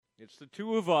It's the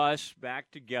two of us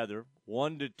back together,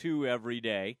 1 to 2 every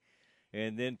day,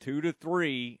 and then 2 to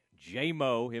 3,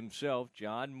 J-Mo himself,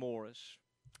 John Morris,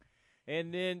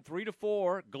 and then 3 to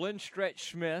 4, Glenn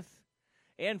Stretch Smith,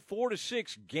 and 4 to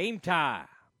 6, Game Time.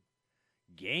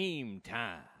 Game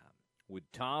Time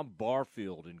with Tom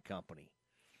Barfield and company.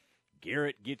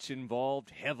 Garrett gets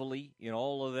involved heavily in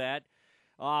all of that.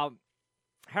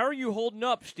 How are you holding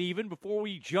up, Stephen, before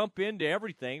we jump into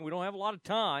everything? We don't have a lot of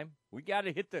time. We got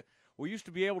to we used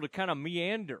to be able to kind of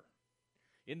meander.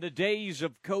 In the days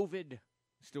of COVID,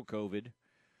 still COVID,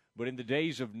 but in the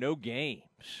days of no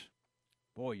games,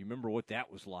 boy, you remember what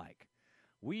that was like.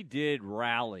 We did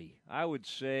rally. I would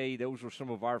say those were some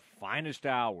of our finest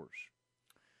hours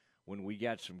when we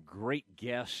got some great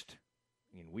guests,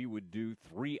 and we would do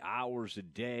 3 hours a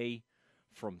day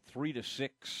from 3 to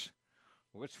 6.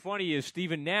 What's funny is,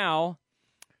 Stephen, now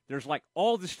there's like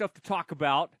all this stuff to talk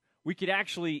about. We could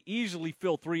actually easily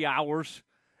fill 3 hours,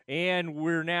 and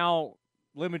we're now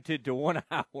limited to 1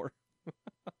 hour.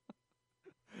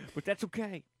 But that's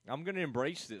okay. I'm going to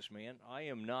embrace this, man. I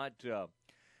am not,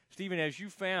 Stephen, as you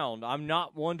found, I'm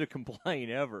not one to complain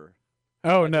ever.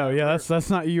 Oh, no, yeah, that's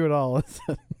not you at all.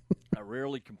 I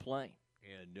rarely complain.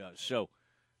 And so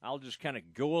I'll just kind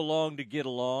of go along to get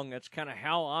along. That's kind of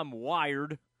how I'm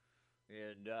wired.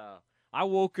 And I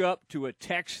woke up to a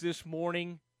text this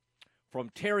morning from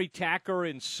Terry Tacker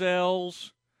in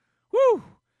sales. Woo!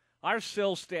 Our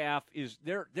sales staff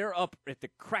they're up at the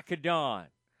crack of dawn.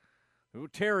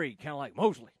 Terry, kind of like,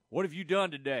 Mosley, what have you done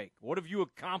today? What have you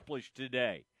accomplished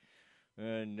today?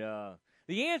 And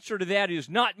the answer to that is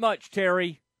not much,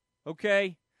 Terry.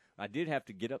 Okay? I did have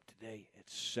to get up today at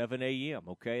 7 a.m.,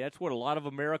 okay? That's what a lot of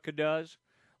America does.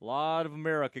 A lot of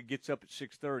America gets up at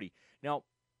 6:30. Now,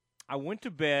 I went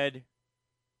to bed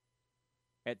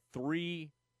at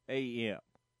 3 a.m.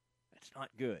 That's not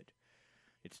good.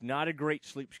 It's not a great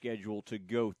sleep schedule to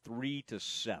go 3 to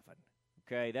 7.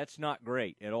 Okay, that's not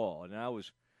great at all. And I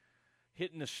was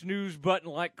hitting the snooze button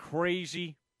like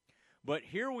crazy. But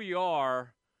here we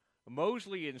are,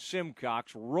 Mosley and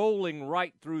Simcox rolling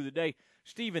right through the day.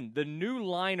 Stephen, the new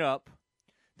lineup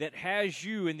that has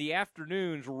you in the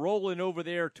afternoons rolling over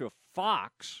there to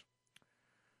Fox,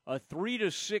 a 3 to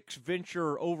 6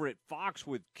 venture over at Fox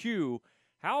with Q.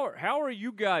 How are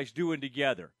you guys doing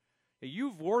together?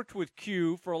 You've worked with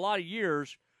Q for a lot of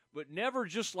years, but never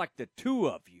just like the two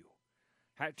of you.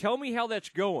 Tell me how that's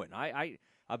going.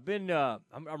 I've been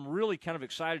I'm really kind of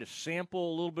excited to sample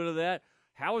a little bit of that.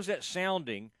 How is that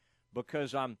sounding?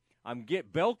 Because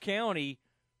Bell County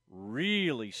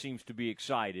really seems to be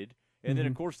excited, and then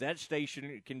of course that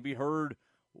station can be heard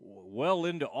well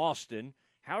into Austin.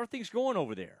 How are things going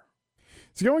over there?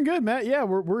 It's going good, Matt. Yeah,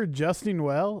 we're adjusting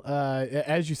well.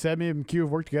 As you said, me and Q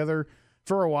have worked together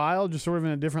for a while, just sort of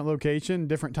in a different location,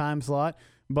 different time slot.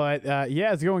 But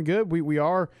yeah, it's going good. We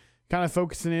are kind of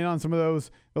focusing in on some of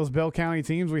those Bell County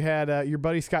teams. We had your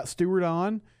buddy Scott Stewart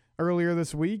on earlier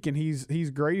this week, and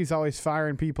he's great. He's always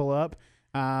firing people up.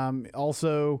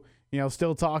 Also,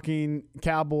 still talking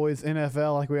Cowboys,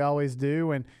 NFL like we always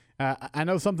do. And I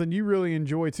know something you really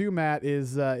enjoy too, Matt,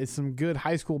 is some good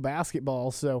high school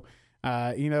basketball. So,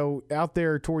 out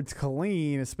there towards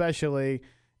Killeen, especially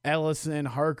Ellison,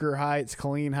 Harker Heights,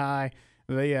 Killeen High,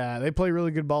 they play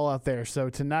really good ball out there. So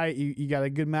tonight you got a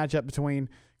good matchup between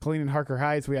Killeen and Harker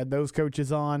Heights. We had those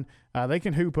coaches on. They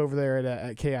can hoop over there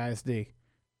at KISD.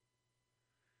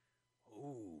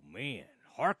 Oh, man.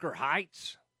 Harker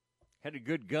Heights had a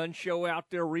good gun show out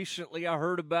there recently I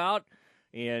heard about.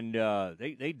 And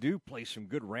they do play some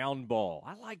good round ball.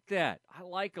 I like that. I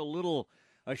like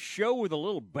a show with a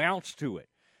little bounce to it.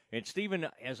 And, Stephen,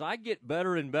 as I get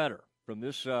better and better from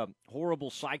this horrible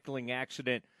cycling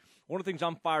accident, one of the things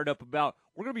I'm fired up about,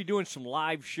 we're going to be doing some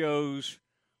live shows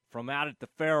from out at the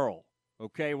Farrell.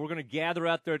 Okay, we're going to gather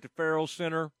out there at the Farrell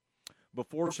Center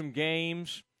before some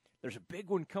games. There's a big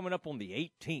one coming up on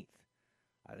the 18th.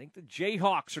 I think the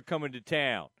Jayhawks are coming to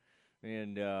town.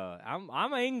 And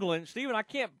I'm England. Stephen, I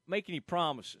can't make any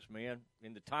promises, man.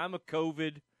 In the time of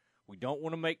COVID, we don't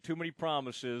want to make too many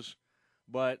promises.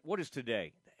 But what is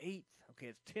today? The 8th? Okay,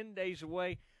 it's 10 days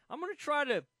away. I'm going to try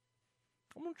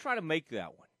to make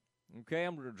that one. Okay,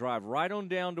 I'm going to drive right on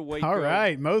down to Waco. All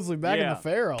right, Mosley back in the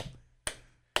Farrell.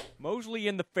 Mosley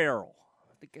in the Farrell.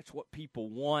 I think that's what people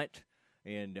want.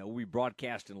 And we'll be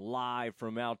broadcasting live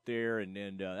from out there,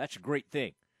 and that's a great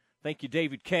thing. Thank you,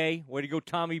 David K. Way to go,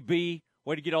 Tommy B.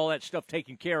 Way to get all that stuff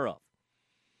taken care of.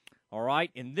 All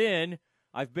right, and then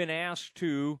I've been asked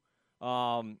to,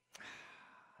 I'm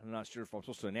not sure if I'm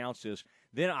supposed to announce this,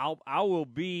 then I will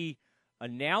be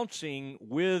announcing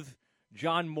with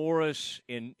John Morris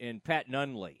and Pat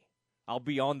Nunley. I'll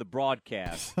be on the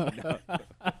broadcast. You're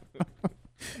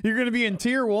going to be in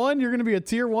Tier 1? You're going to be a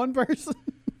Tier 1 person?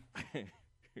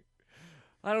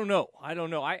 I don't know.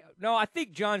 I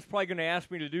think John's probably going to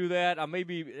ask me to do that. I may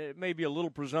be a little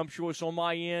presumptuous on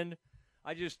my end.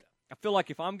 I feel like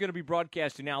if I'm going to be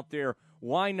broadcasting out there,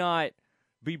 why not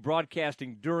be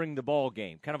broadcasting during the ball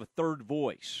game, kind of a third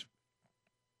voice.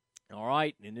 All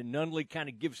right, and then Nunley kind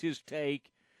of gives his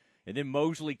take, and then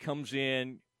Mosley comes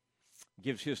in,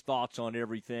 gives his thoughts on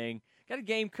everything. Got a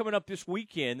game coming up this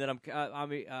weekend that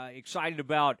I'm excited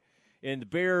about, and the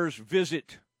Bears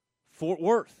visit Fort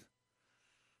Worth.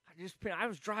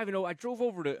 I drove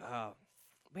over to.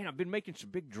 I've been making some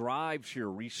big drives here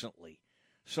recently,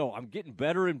 so I'm getting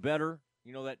better and better.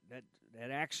 You know that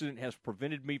accident has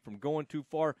prevented me from going too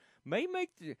far. I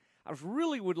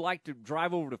really would like to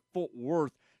drive over to Fort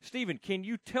Worth. Stephen, can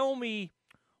you tell me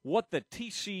what the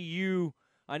TCU?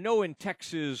 I know in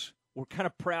Texas we're kind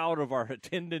of proud of our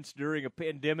attendance during a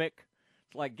pandemic.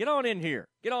 It's like, get on in here.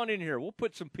 We'll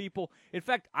put some people. In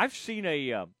fact, I've seen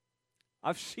a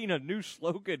new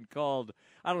slogan called,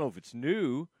 I don't know if it's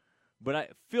new,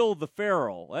 but Fill the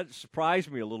Farrell. That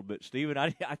surprised me a little bit, Stephen.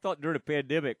 I thought during a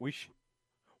pandemic we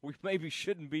maybe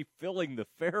shouldn't be filling the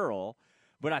Farrell,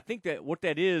 but I think that what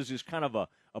that is kind of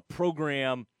a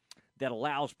program that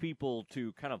allows people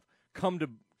to kind of come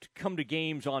to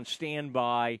games on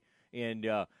standby. And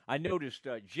I noticed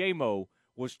J-Mo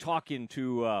was talking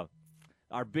to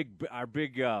our big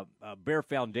Bear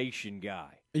Foundation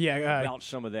guy. Yeah, about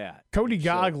some of that. Cody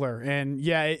Gogler. And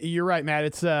yeah, you're right, Matt.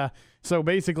 It's so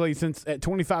basically, since at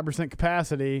 25%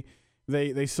 capacity,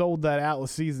 they sold that out with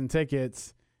season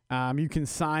tickets. You can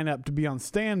sign up to be on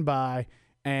standby,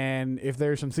 and if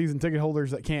there's some season ticket holders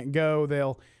that can't go,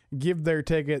 they'll give their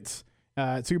tickets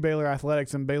to Baylor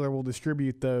Athletics, and Baylor will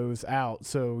distribute those out,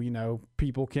 so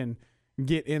people can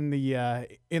get in the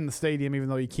stadium even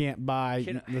though you can't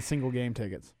buy the single game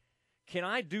tickets. Can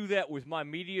I do that with my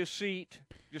media seat?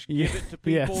 Just give it to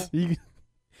people? Yes, you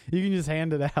can just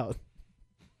hand it out.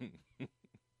 Kind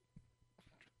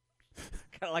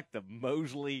of like the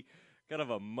Mosley, kind of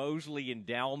a Mosley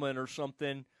endowment or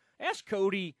something. Ask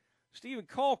Cody, Stephen,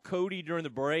 call Cody during the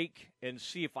break and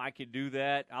see if I could do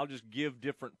that. I'll just give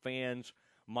different fans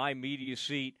my media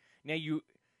seat. Now,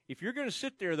 if you're going to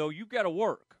sit there, though, you've got to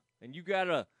work. And you got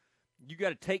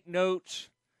to take notes,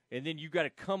 and then you got to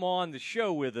come on the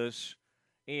show with us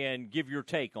and give your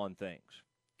take on things.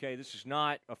 Okay, this is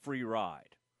not a free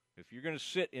ride. If you're going to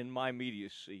sit in my media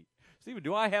seat, Stephen,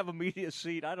 do I have a media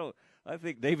seat? I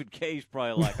think David Kay's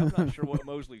probably like, I'm not sure what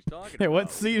Mosley's talking about.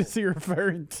 What seat is he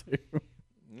referring to?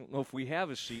 I don't know if we have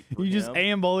a seat for You him. just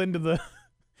amble into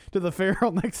the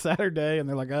Farrell next Saturday, and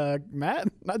they're like, Matt,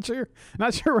 not sure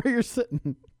where you're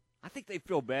sitting. I think they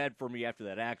feel bad for me after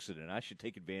that accident. I should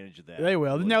take advantage of that. They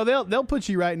will. No, they'll put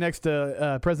you right next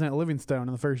to President Livingstone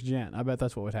in the first gen. I bet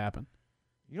that's what would happen.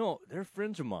 They're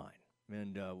friends of mine,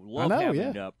 and love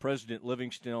having President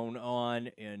Livingstone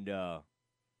on, and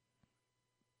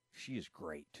she is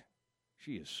great.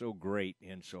 She is so great,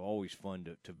 and so always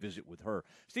fun to visit with her.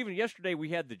 Stephen, yesterday we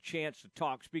had the chance to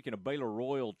talk, speaking of Baylor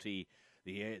royalty,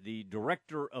 the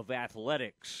director of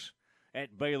athletics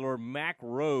at Baylor, Mac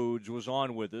Rhodes, was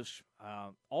on with us.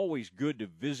 Always good to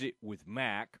visit with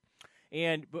Mac.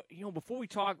 But before we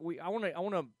talk, I want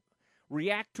to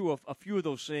react to a few of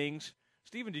those things.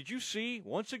 Stephen, did you see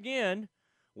once again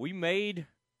did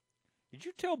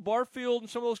you tell Barfield and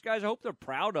some of those guys? I hope they're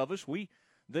proud of us.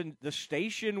 The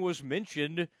station was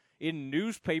mentioned in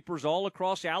newspapers all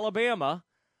across Alabama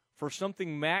for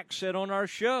something Mac said on our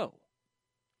show.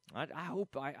 I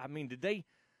hope. Did they?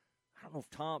 I don't know if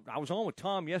Tom. I was on with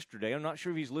Tom yesterday. I'm not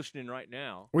sure if he's listening right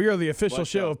now. We are the official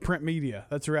show of print media.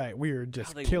 That's right. We are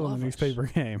just killing the newspaper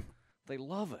game. They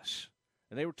love us.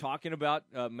 And they were talking about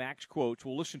Mac's quotes.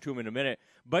 We'll listen to him in a minute.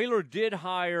 Baylor did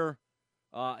hire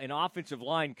an offensive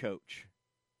line coach.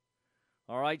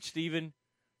 All right, Stephen.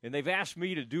 And they've asked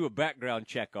me to do a background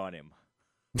check on him.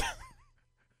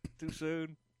 Too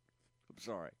soon? I'm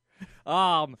sorry.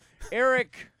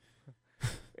 Eric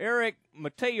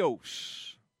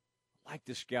Mateos. I like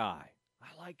this guy.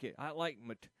 I like it. I like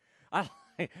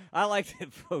it.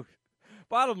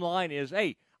 Bottom line is,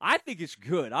 hey, I think it's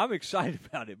good. I'm excited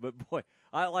about it. But boy,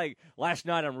 last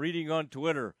night I'm reading on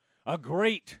Twitter, a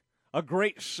great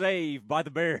save by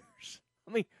the Bears.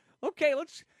 Okay,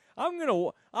 I'm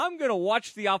gonna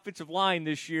watch the offensive line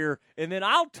this year, and then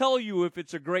I'll tell you if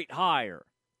it's a great hire.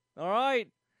 All right.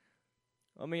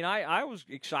 I was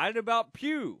excited about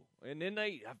Pugh. And then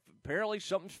apparently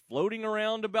something's floating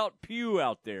around about Pugh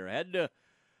out there.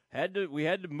 We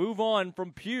had to move on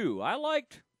from Pugh. I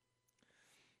liked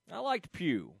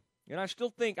Pugh. And I still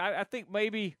think I think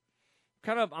maybe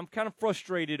I'm kind of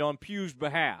frustrated on Pugh's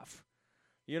behalf.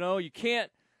 You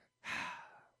can't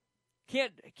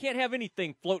have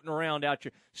anything floating around out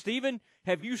here. Steven,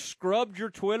 have you scrubbed your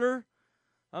Twitter?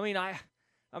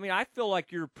 I feel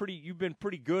like you've been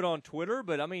pretty good on Twitter,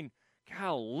 but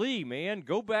golly, man,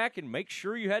 go back and make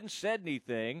sure you hadn't said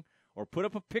anything or put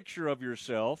up a picture of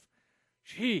yourself.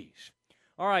 Jeez.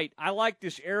 All right, I like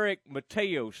this Eric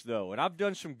Mateos though, and I've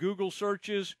done some Google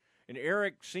searches, and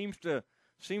Eric seems to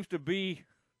be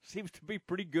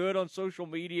pretty good on social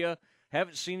media.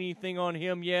 Haven't seen anything on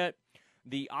him yet.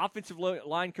 The offensive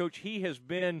line coach, he has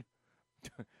been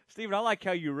Steven, I like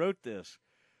how you wrote this.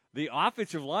 The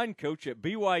offensive line coach at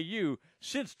BYU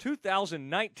since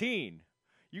 2019.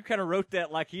 You kind of wrote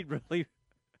that like he'd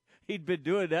been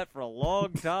doing that for a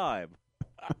long time.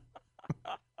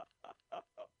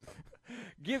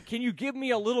 Can you give me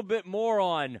a little bit more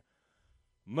on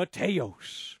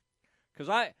Mateos?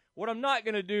 Because what I'm not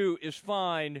going to do is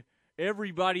find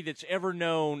everybody that's ever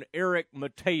known Eric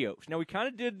Mateos. Now, we kind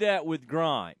of did that with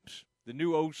Grimes, the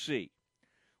new OC.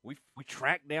 We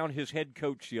tracked down his head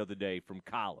coach the other day from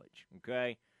college,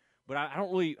 okay? But I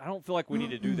don't feel like we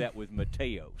need to do that with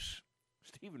Mateos.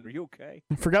 Steven, are you okay?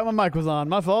 Forgot my mic was on.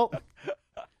 My fault.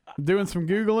 Doing some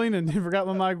Googling and forgot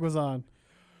my mic was on.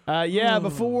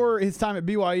 Before his time at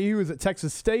BYU, he was at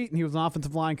Texas State, and he was an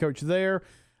offensive line coach there.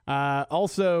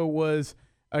 Also was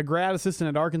a grad assistant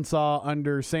at Arkansas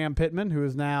under Sam Pittman, who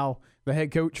is now the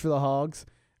head coach for the Hogs,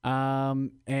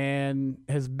 and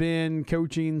has been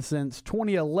coaching since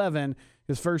 2011.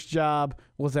 His first job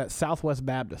was at Southwest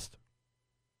Baptist.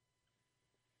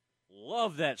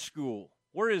 Love that school.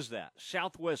 Where is that?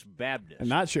 Southwest Baptist. I'm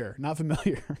not sure. Not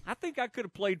familiar. I think I could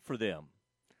have played for them.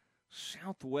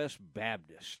 Southwest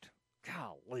Baptist.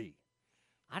 Golly.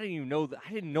 I didn't even know that.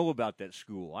 I didn't know about that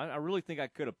school. I really think I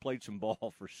could have played some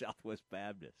ball for Southwest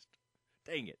Baptist.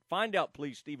 Dang it. Find out,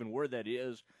 please, Stephen, where that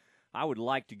is. I would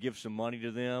like to give some money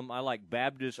to them. I like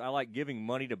Baptist. I like giving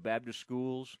money to Baptist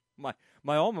schools. My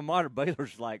alma mater,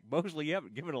 Baylor's like, Mosley, you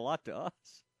haven't given a lot to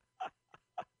us.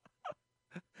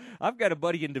 I've got a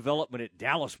buddy in development at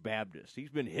Dallas Baptist. He's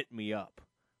been hitting me up.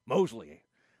 Mosley,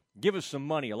 give us some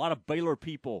money. A lot of Baylor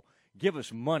people give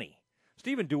us money.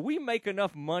 Stephen, do we make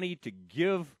enough money to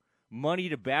give money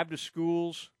to Baptist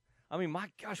schools? My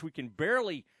gosh, we can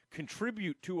barely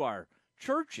contribute to our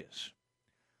churches.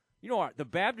 The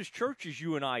Baptist churches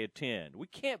you and I attend. We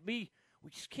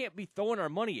just can't be throwing our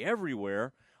money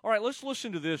everywhere. All right, let's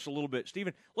listen to this a little bit,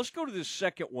 Stephen. Let's go to this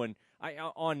second one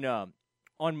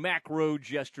on Mac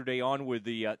Rhodes yesterday on with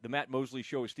the Matt Mosley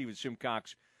Show with Stephen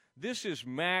Simcox. This is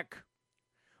Mac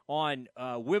on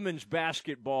women's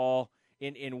basketball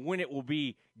and when it will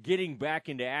be getting back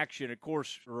into action. Of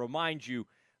course, to remind you,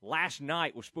 last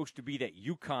night was supposed to be that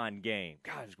UConn game.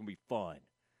 God, it's going to be fun.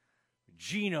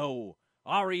 Gino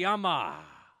Auriemma.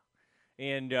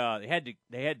 And they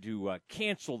had to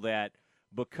cancel that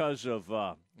because of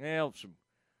some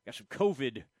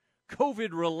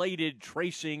COVID-related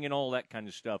tracing and all that kind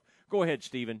of stuff. Go ahead,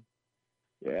 Stephen.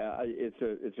 Yeah,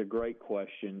 it's a great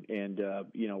question, and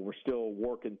we're still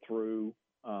working through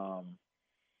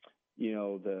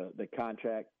the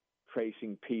contract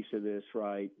tracing piece of this,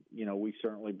 right? We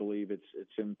certainly believe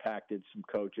it's impacted some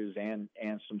coaches and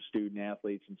some student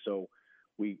athletes, and so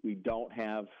we don't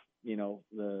have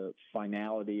the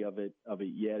finality of it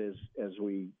yet as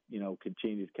we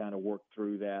continue to kind of work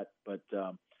through that, but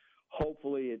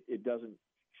hopefully it doesn't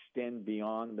extend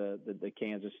beyond the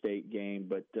Kansas State game,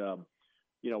 but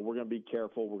we're going to be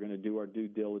careful. We're going to do our due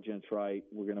diligence right.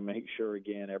 We're going to make sure,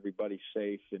 again, everybody's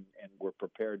safe and we're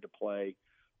prepared to play.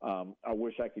 I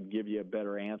wish I could give you a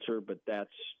better answer, but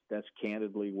that's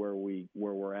candidly where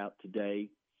we're at today.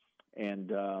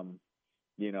 And,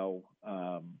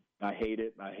 I hate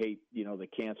it. I hate, the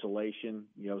cancellation.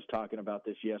 I was talking about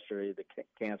this yesterday, the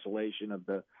cancellation of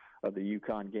the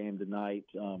UConn game tonight.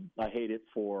 I hate it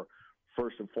for,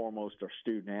 first and foremost, our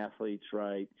student athletes,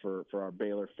 right, for our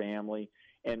Baylor family,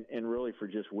 and really for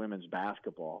just women's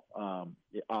basketball.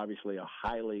 Obviously a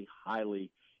highly, highly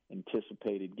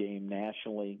anticipated game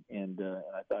nationally, and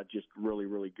I thought just really,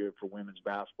 really good for women's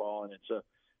basketball. And it's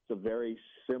a very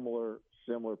similar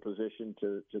position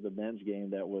to the men's game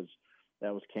that was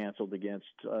canceled against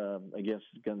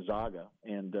Gonzaga.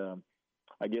 And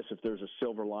I guess if there's a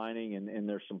silver lining and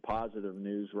there's some positive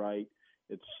news, right,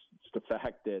 it's the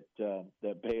fact that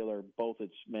Baylor, both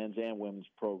its men's and women's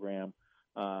program,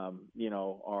 are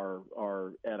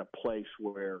at a place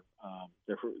where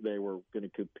they were going to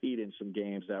compete in some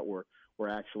games that were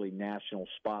actually national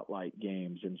spotlight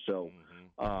games. And so,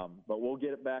 but we'll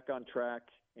get it back on track.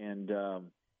 And,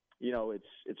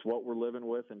 it's what we're living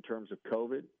with in terms of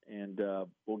COVID, and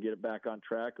we'll get it back on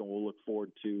track, and we'll look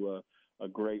forward to a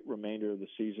great remainder of the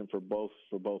season for both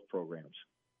programs.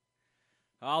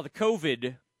 The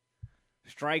COVID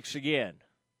strikes again.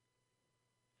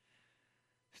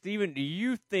 Stephen, do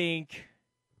you think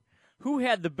who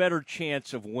had the better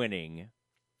chance of winning?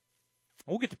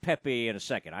 We'll get to Pepe in a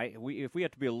second. If we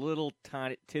have to be a little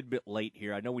tiny tidbit late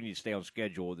here, I know we need to stay on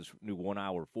schedule with this new 1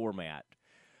 hour format.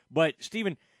 But,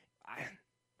 Stephen, I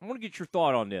want to get your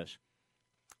thought on this.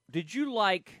 Did you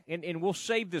like, and we'll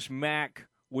save this Mac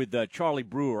with Charlie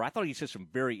Brewer. I thought he said some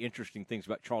very interesting things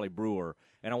about Charlie Brewer,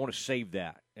 and I want to save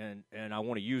that, and I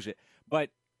want to use it.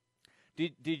 But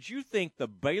did you think the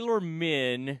Baylor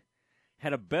men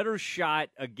had a better shot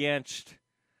against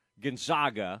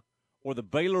Gonzaga or the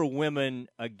Baylor women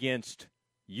against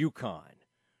UConn?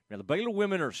 Now, the Baylor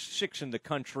women are 6 in the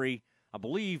country. I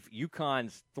believe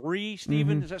UConn's 3,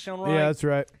 Stephen. Does that sound right? Yeah, that's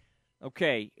right.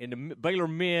 Okay, and the Baylor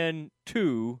men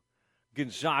 2,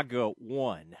 Gonzaga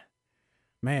 1.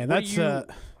 Man, that's a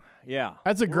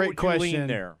great question.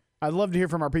 There? I'd love to hear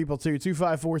from our people too.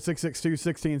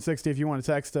 254-662-1660 if you want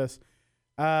to text us.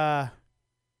 I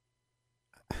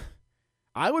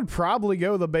would probably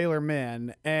go the Baylor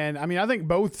men, and I mean I think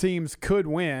both teams could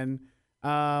win.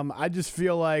 I just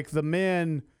feel like the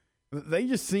men,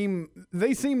 they seem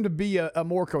to be a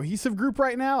more cohesive group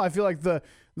right now. I feel like the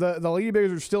Lady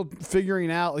Bears are still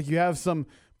figuring out. Like you have some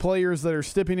players that are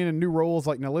stepping into new roles,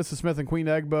 like Nalissa Smith and Queen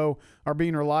Egbo are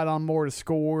being relied on more to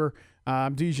score.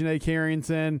 Dejanay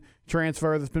Carrington,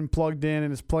 transfer that's been plugged in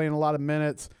and is playing a lot of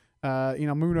minutes.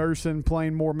 Moon Urson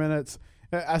playing more minutes.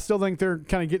 I still think they're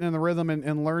kind of getting in the rhythm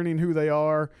and learning who they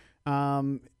are.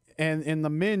 And the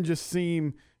men just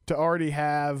seem to already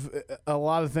have a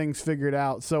lot of things figured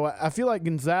out. So I feel like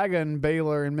Gonzaga and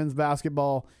Baylor in men's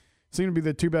basketball seem to be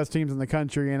the 2 best teams in the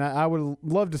country, and I would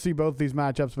love to see both these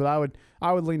matchups, but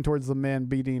I would lean towards the men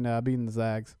beating the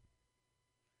Zags.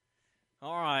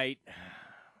 All right.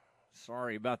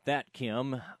 Sorry about that,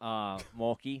 Kim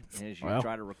Mulkey, as you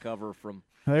try to recover from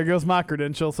there goes my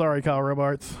credential. Sorry, Kyle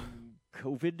Robarts.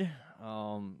 COVID.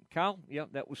 Kyle,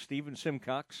 that was Stephen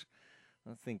Simcox.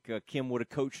 I think Kim would have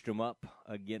coached him up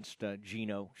against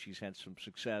Gino. She's had some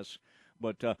success.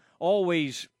 But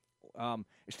always,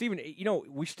 Stephen,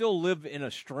 we still live in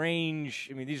a strange,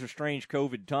 these are strange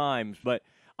COVID times, but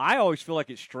I always feel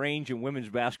like it's strange in women's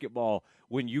basketball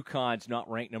when UConn's not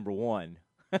ranked number 1.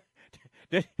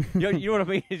 You know what I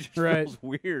mean? It just feels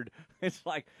weird. It's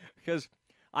like, because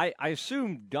I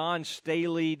assume Dawn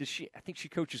Staley, I think she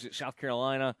coaches at South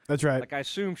Carolina. That's right. Like, I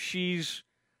assume she's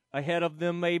ahead of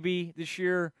them maybe this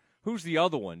year. Who's the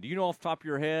other one? Do you know off the top of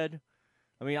your head?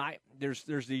 There's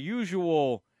the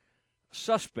usual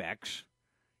suspects.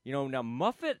 Now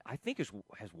Muffet, I think, has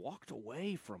walked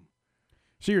away from.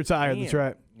 She retired, that's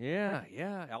right. Yeah.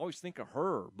 I always think of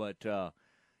her, but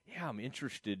I'm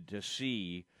interested to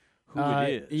see who it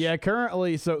is. Yeah,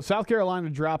 currently, so South Carolina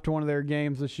dropped one of their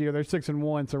games this year. They're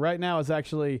 6-1. So right now it's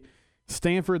actually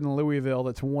Stanford and Louisville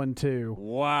that's 1-2.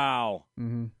 Wow.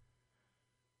 Mm-hmm.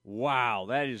 Wow,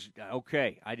 that is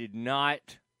okay. I did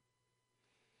not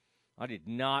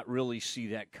really see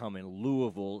that coming.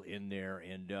 Louisville in there,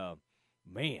 and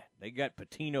man, they got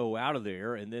Patino out of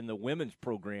there, and then the women's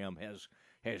program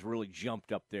has really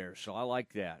jumped up there. So I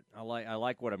like that. I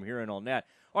like what I'm hearing on that.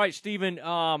 All right, Stephen,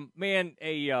 I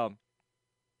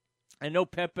know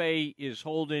Pepe is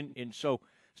holding, and so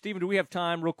Stephen, do we have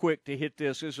time real quick to hit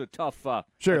this? This is a tough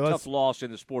tough loss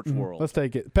in the sports world. Let's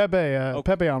take it.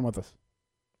 Pepe on with us.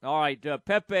 All right,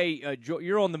 Pepe,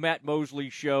 you're on the Matt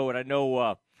Mosley Show, and I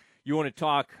know you want to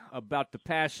talk about the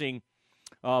passing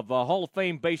of Hall of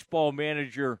Fame baseball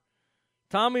manager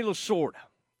Tommy Lasorda,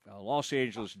 Los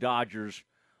Angeles Dodgers,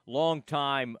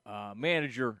 longtime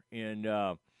manager,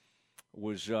 and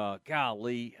was,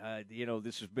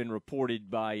 this has been reported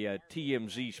by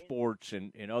TMZ Sports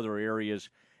and other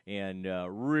areas, and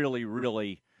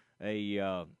really,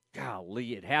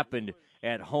 it happened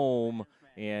at home,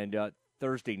 and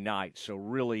Thursday night. So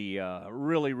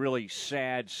really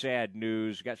sad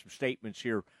news. Got some statements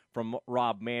here from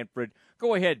Rob Manfred.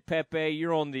 Go ahead, Pepe.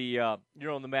 You're on the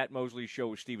Matt Mosley Show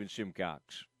with Stephen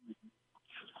Simcox.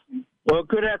 Well,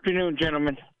 good afternoon,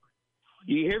 gentlemen.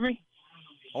 Do you hear me?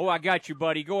 Oh, I got you,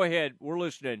 buddy. Go ahead. We're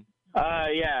listening.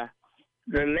 Yeah.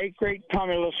 The late, great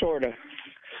Tommy Lasorda.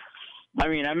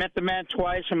 I met the man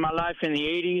twice in my life in the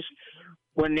 80s.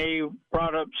 When they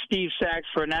brought up Steve Sachs,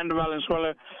 Fernando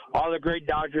Valenzuela, all the great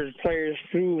Dodgers players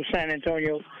through San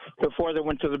Antonio before they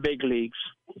went to the big leagues.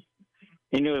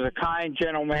 And he was a kind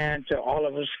gentleman to all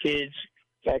of us kids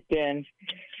back then,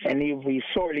 and he will be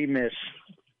sorely missed.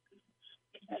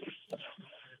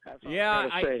 Yeah,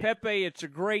 Pepe, it's a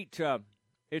great. I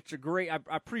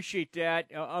appreciate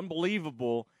that.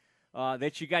 Unbelievable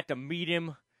that you got to meet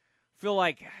him. Feel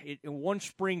like in one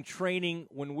spring training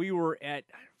when we were at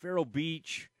Vero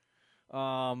Beach,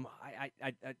 I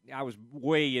was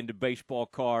way into baseball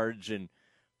cards and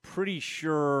pretty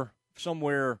sure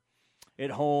somewhere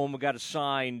at home I got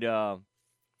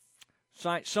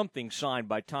something signed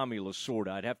by Tommy Lasorda.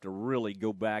 I'd have to really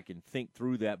go back and think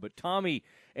through that. But Tommy,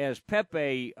 as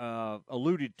Pepe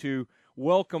alluded to,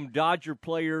 welcomed Dodger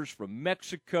players from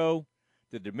Mexico,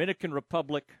 the Dominican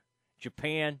Republic,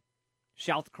 Japan,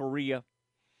 South Korea,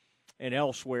 and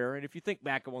elsewhere. And if you think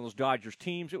back on those Dodgers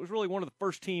teams, it was really one of the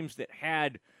first teams that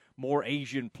had more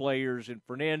Asian players. And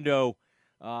Fernando,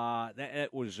 that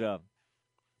was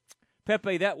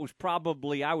Pepe. That was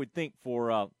probably, I would think,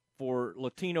 for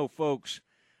Latino folks,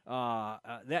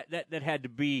 that had to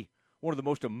be one of the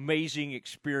most amazing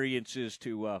experiences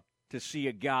to see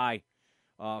a guy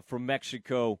from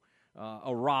Mexico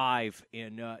arrive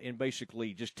and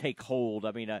basically just take hold.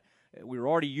 I mean, we were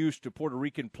already used to Puerto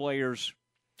Rican players,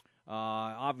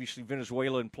 obviously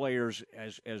Venezuelan players,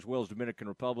 as well as Dominican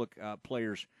Republic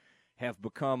players have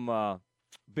become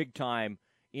big time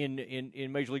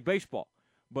in Major League Baseball.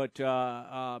 But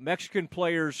Mexican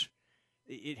players,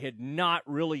 it had not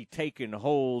really taken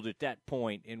hold at that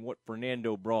point, and what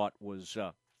Fernando brought was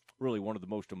really one of the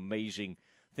most amazing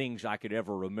things I could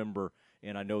ever remember,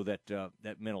 and I know that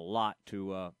that meant a lot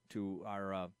to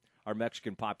our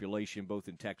Mexican population, both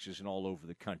in Texas and all over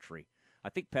the country. I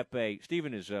think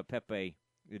Stephen is Pepe.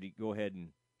 Did he go ahead and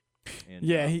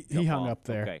yeah, he hung up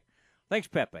there. Okay. Thanks,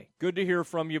 Pepe. Good to hear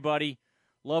from you, buddy.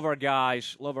 Love our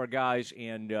guys,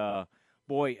 and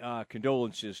boy,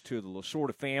 condolences to the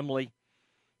Lasorda family,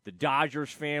 the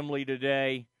Dodgers family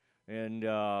today, and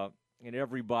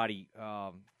everybody.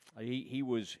 He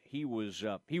was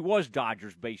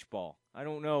Dodgers baseball. I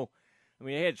don't know. I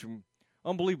mean, they had some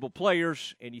unbelievable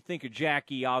players, and you think of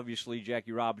Jackie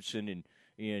Robinson,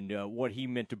 and what he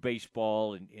meant to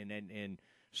baseball, and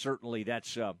certainly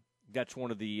that's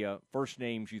one of the first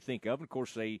names you think of. And of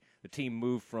course, the team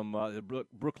moved from the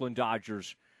Brooklyn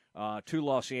Dodgers to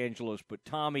Los Angeles, but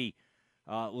Tommy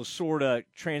Lasorda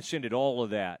transcended all of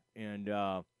that and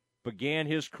began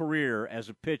his career as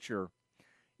a pitcher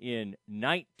in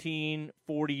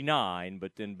 1949,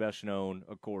 but then best known,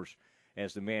 of course,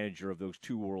 as the manager of those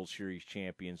 2 World Series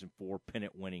champions and 4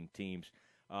 pennant-winning teams.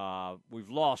 We've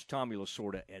lost Tommy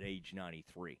Lasorda at age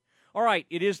 93. All right,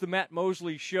 it is the Matt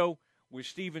Mosley Show with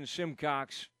Stephen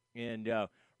Simcox, and I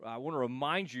want to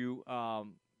remind you,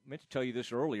 meant to tell you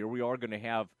this earlier, we are going to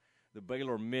have the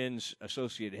Baylor men's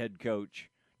associate head coach,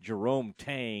 Jerome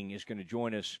Tang, is going to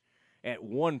join us at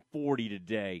 1:40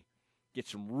 today. Get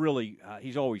some really,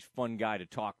 he's always a fun guy to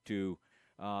talk to.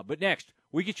 But next,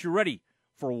 we get you ready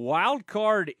for Wild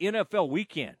Card NFL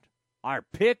Weekend. Our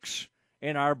picks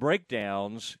and our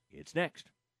breakdowns, it's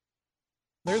next.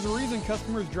 There's a reason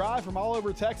customers drive from all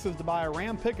over Texas to buy a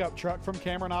Ram pickup truck from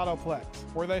Cameron Autoplex,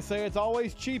 where they say it's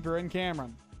always cheaper in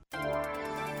Cameron.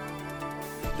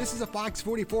 This is a Fox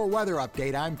 44 weather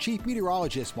update. I'm Chief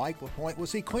Meteorologist Mike LaPointe. We'll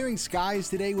see clearing skies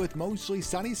today with mostly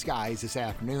sunny skies this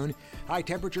afternoon. High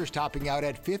temperatures topping out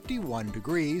at 51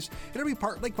 degrees. It'll be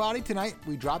partly cloudy tonight.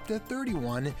 We drop to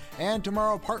 31. And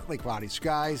tomorrow, partly cloudy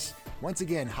skies. Once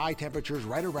again, high temperatures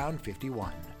right around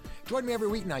 51. Join me every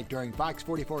weeknight during Fox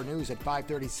 44 News at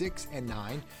 5:36 and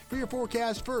 9 for your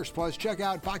forecast first. Plus, check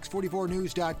out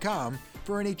fox44news.com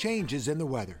for any changes in the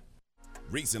weather.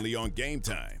 Recently on Game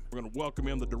Time. We're going to welcome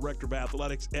in the Director of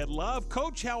Athletics, Ed Love.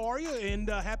 Coach, how are you? And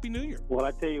Happy New Year. Well,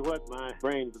 I tell you what, my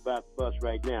brain's about to bust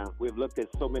right now. We've looked at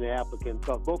so many applicants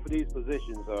because both of these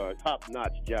positions are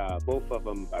top-notch jobs. Both of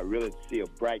them, I really see a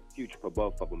bright future for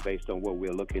both of them based on what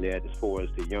we're looking at as far as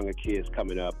the younger kids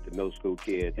coming up, the middle school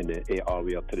kids, and all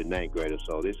the way up to the 9th graders.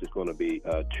 So this is going to be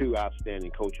 2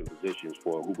 outstanding coaching positions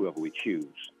for whoever we choose.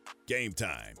 Game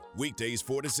Time, weekdays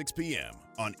 4 to 6 p.m.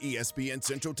 on ESPN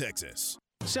Central Texas.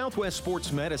 Southwest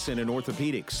Sports Medicine and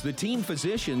Orthopedics, the team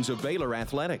physicians of Baylor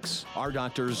Athletics. Our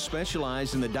doctors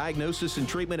specialize in the diagnosis and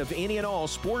treatment of any and all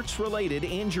sports-related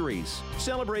injuries.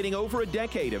 Celebrating over a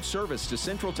decade of service to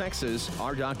Central Texas,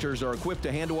 our doctors are equipped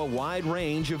to handle a wide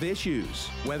range of issues.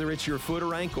 Whether it's your foot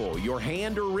or ankle, your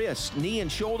hand or wrist, knee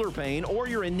and shoulder pain, or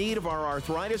you're in need of our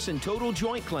arthritis and total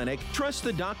joint clinic, trust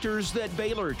the doctors that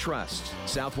Baylor trusts.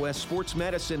 Southwest Sports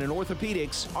Medicine and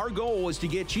Orthopedics, our goal is to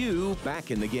get you back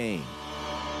in the game.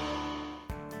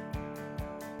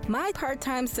 My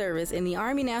part-time service in the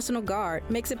Army National Guard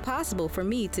makes it possible for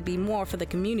me to be more for the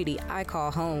community I call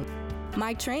home.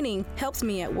 My training helps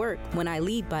me at work when I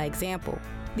lead by example.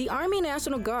 The Army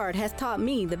National Guard has taught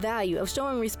me the value of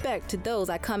showing respect to those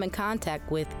I come in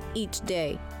contact with each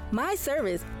day. My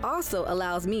service also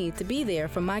allows me to be there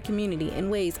for my community in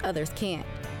ways others can't.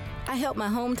 I help my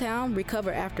hometown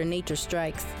recover after nature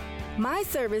strikes. My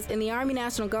service in the Army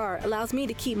National Guard allows me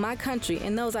to keep my country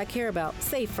and those I care about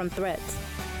safe from threats.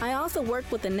 I also work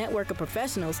with a network of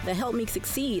professionals that help me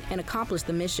succeed and accomplish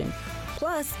the mission.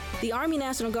 Plus, the Army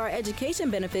National Guard education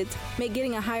benefits make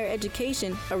getting a higher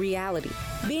education a reality.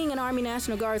 Being an Army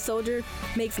National Guard soldier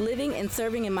makes living and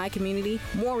serving in my community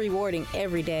more rewarding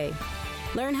every day.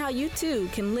 Learn how you too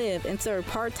can live and serve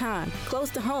part-time, close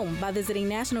to home by visiting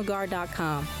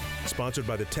NationalGuard.com. Sponsored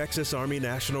by the Texas Army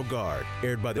National Guard.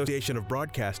 Aired by the Association of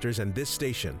Broadcasters and this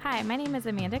station. Hi, my name is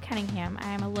Amanda Cunningham. I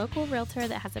am a local realtor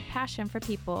that has a passion for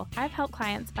people. I've helped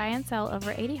clients buy and sell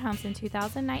over 80 homes in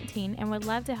 2019 and would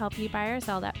love to help you buy or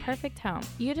sell that perfect home.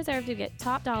 You deserve to get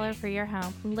top dollar for your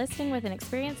home. Listing with an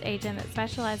experienced agent that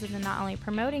specializes in not only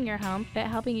promoting your home, but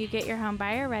helping you get your home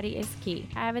buyer ready is key.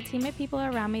 I have a team of people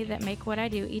around me that make what I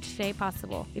do each day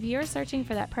possible. If you are searching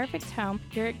for that perfect home,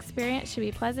 your experience should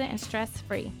be pleasant and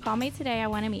stress-free. Call me today. I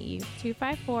want to meet you.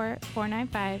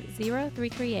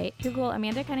 254-495-0338. Google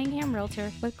Amanda Cunningham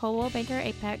Realtor with Coldwell Banker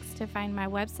Apex to find my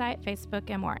website, Facebook,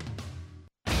 and more.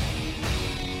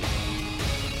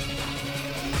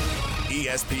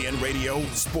 ESPN Radio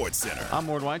Sports Center. I'm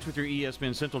Ward Weitz with your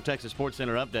ESPN Central Texas Sports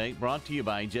Center update, brought to you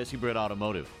by Jesse Britt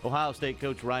Automotive. Ohio State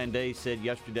coach Ryan Day said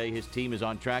yesterday his team is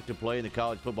on track to play in the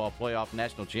College Football Playoff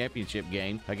National Championship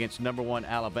game against number 1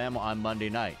 Alabama on Monday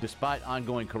night, despite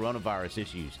ongoing coronavirus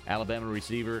issues. Alabama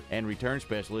receiver and return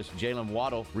specialist Jalen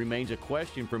Waddle remains a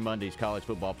question for Monday's College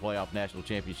Football Playoff National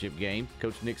Championship game.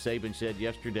 Coach Nick Saban said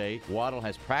yesterday Waddle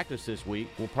has practiced this week,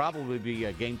 will probably be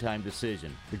a game-time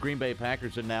decision. The Green Bay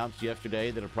Packers announced yesterday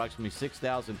that approximately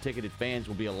 6,000 ticketed fans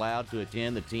will be allowed to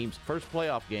attend the team's first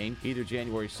playoff game either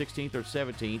January 16th or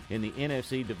 17th in the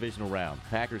NFC divisional round.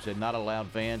 Packers had not allowed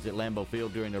fans at Lambeau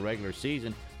Field during the regular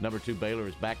season. Number 2 Baylor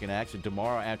is back in action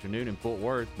tomorrow afternoon in Fort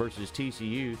Worth versus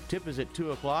TCU. Tip is at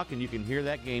 2 o'clock, and you can hear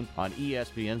that game on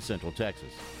ESPN Central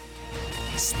Texas.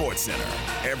 Sports Center,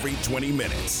 every 20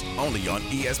 minutes, only on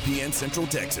ESPN Central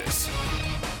Texas.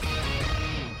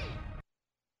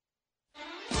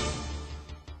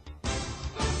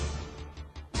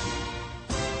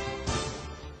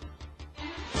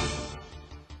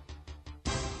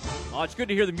 Oh, it's good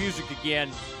to hear the music again.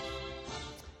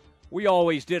 We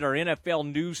always did our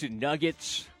NFL news and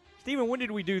nuggets. Steven, when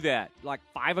did we do that? Like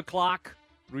 5 o'clock?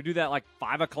 Did we do that like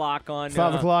 5 o'clock on?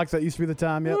 5 o'clock, that used to be the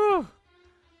time, yep.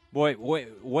 Boy,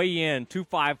 weigh in,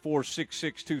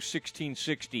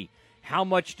 254-662-1660. How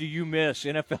much do you miss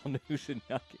NFL news and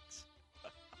nuggets?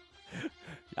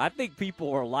 I think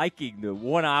people are liking the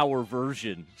 1 hour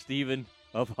version, Steven,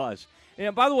 of us.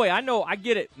 And by the way, I know, I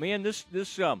get it, man. This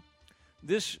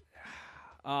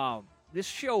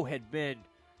show had been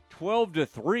 12 to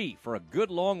 3 for a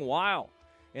good long while.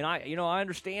 And I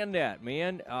understand that,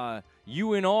 man.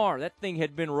 UNR, that thing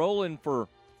had been rolling for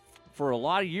a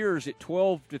lot of years at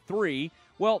 12 to 3.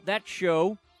 Well, that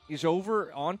show is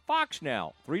over on Fox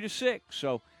now, 3 to 6.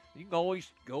 So you can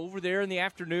always go over there in the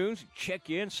afternoons,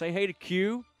 check in, say hey to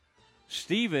Q.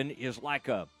 Steven is like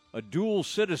a dual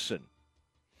citizen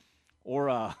or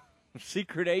a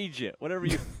secret agent, whatever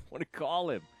you want to call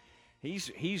him.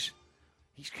 He's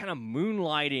kind of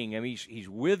moonlighting. I mean, he's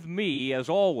with me as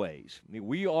always. I mean,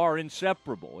 we are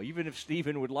inseparable, even if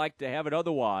Steven would like to have it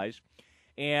otherwise.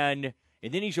 And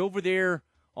then he's over there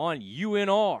on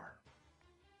UNR.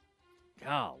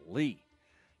 Golly.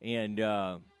 And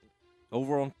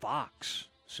over on Fox.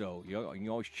 So you can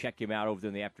always check him out over there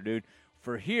in the afternoon.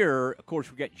 For here, of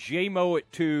course, we got J-Mo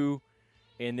at 2,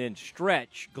 and then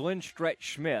Glenn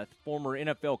Stretch Smith, former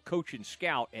NFL coach and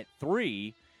scout, at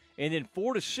 3. And then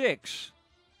 4 to 6,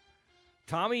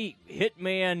 Tommy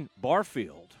Hitman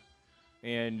Barfield.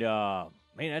 And, man,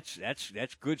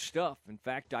 that's good stuff. In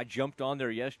fact, I jumped on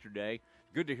there yesterday.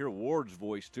 Good to hear Ward's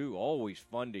voice, too. Always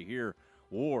fun to hear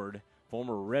Ward,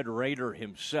 former Red Raider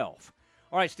himself.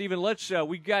 All right, Steven, want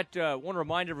to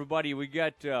remind everybody, we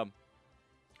got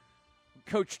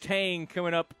Coach Tang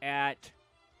coming up at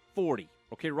 40.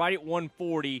 Okay, right at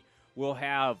 1:40, we'll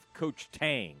have Coach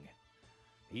Tang.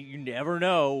 You never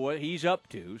know what he's up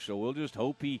to, so we'll just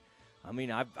hope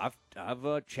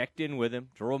I've checked in with him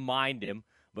to remind him,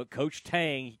 but Coach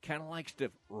Tang, he kind of likes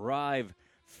to arrive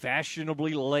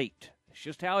fashionably late. It's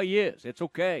just how he is. It's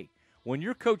okay. When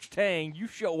you're Coach Tang, you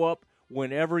show up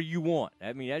whenever you want.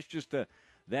 I mean, that's the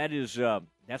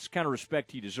kind of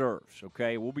respect he deserves,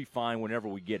 okay? We'll be fine whenever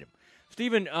we get him.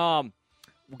 Steven,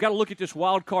 we've got to look at this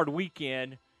wild card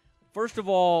weekend. First of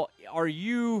all, are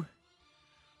you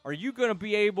Are you going to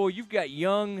be able? You've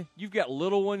got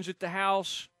little ones at the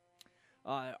house.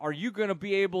 Are you going to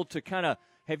be able to kind of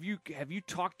have you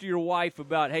talked to your wife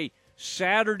about, hey,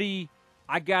 Saturday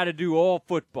I got to do all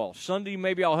football. Sunday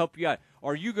maybe I'll help you out.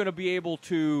 Are you going to be able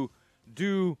to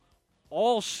do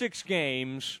all 6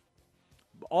 games?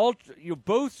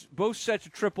 Both sets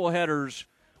of triple headers.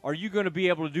 Are you going to be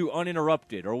able to do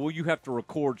uninterrupted, or will you have to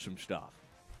record some stuff?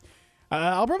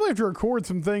 I'll probably have to record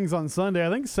some things on Sunday.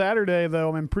 I think Saturday, though,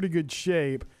 I'm in pretty good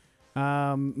shape.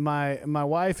 My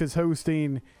wife is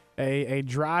hosting a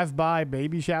drive-by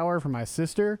baby shower for my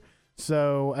sister,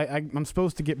 so I'm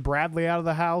supposed to get Bradley out of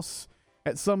the house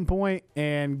at some point,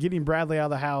 and getting Bradley out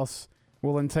of the house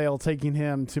will entail taking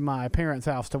him to my parents'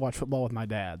 house to watch football with my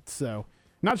dad. So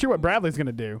not sure what Bradley's going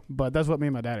to do, but that's what me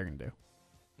and my dad are going to do.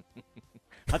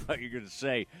 I thought you were going to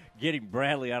say getting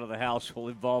Bradley out of the house will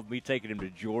involve me taking him to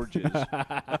George's.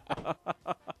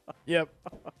 Yep.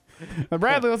 Now,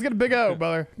 Bradley, let's get a big O,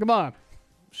 brother. Come on.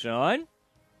 Son,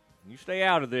 you stay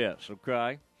out of this,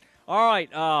 okay? All right.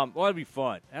 Well, that'll be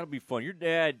fun. That'll be fun. Your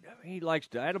dad, he likes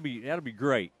to. That'll be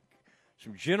great.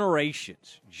 Some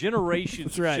generations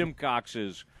That's right. of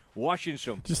Simcoxes watching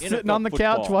some just NFL sitting on the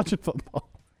football. couch watching football.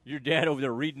 Your dad over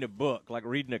there reading a book, like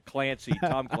reading a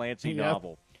Tom Clancy Yep.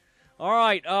 novel. All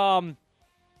right,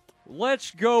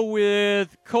 let's go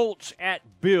with Colts at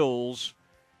Bills.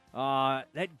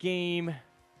 That game,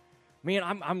 man,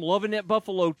 I'm loving that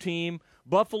Buffalo team.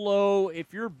 Buffalo,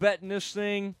 if you're betting this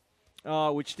thing,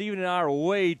 which Steven and I are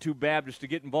way too Baptist to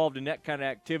get involved in that kind of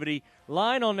activity.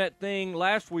 Line on that thing,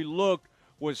 last we looked,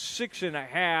 was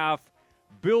 6.5.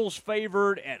 Bills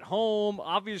favored at home.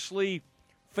 Obviously,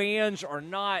 fans are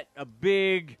not a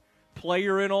big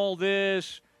player in all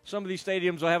this. Some of these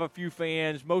stadiums will have a few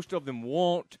fans. Most of them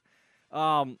won't.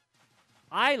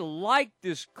 I like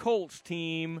this Colts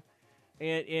team,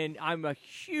 and I'm a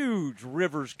huge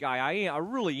Rivers guy. I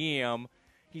really am.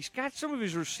 He's got some of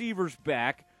his receivers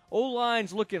back.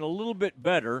 O-line's looking a little bit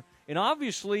better. And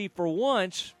obviously, for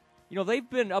once, they've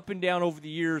been up and down over the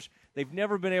years. They've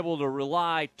never been able to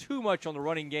rely too much on the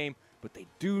running game, but they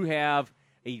do have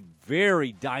a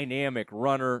very dynamic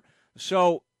runner.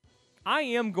 So I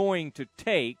am going to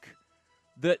take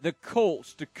the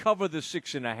Colts to cover the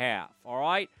 6.5, all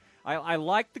right? I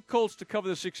like the Colts to cover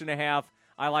the 6.5.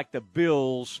 I like the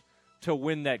Bills to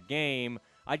win that game.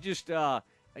 The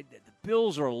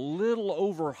Bills are a little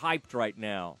overhyped right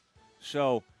now.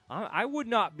 So I would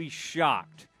not be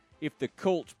shocked if the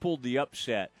Colts pulled the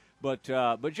upset. But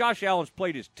Josh Allen's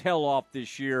played his tail off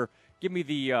this year. Give me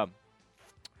the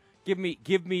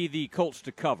Colts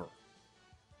to cover.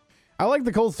 I like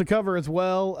the Colts to cover as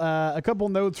well. A couple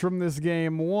notes from this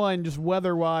game. One, just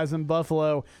weather-wise in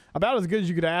Buffalo, about as good as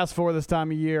you could ask for this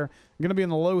time of year. Going to be in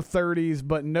the low 30s,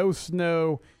 but no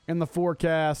snow in the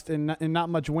forecast and not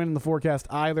much wind in the forecast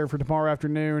either for tomorrow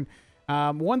afternoon.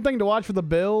 One thing to watch for the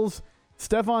Bills,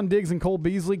 Stephon Diggs and Cole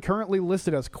Beasley currently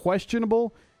listed as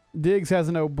questionable. Diggs has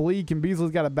an oblique and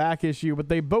Beasley's got a back issue, but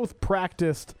they both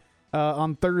practiced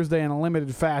on Thursday in a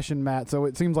limited fashion, Matt. So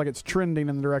it seems like it's trending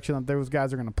in the direction that those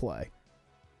guys are going to play.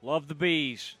 Love the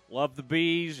Bees.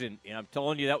 And I'm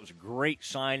telling you, that was a great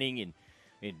signing,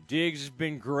 and Diggs has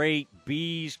been great.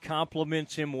 Bees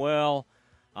compliments him well.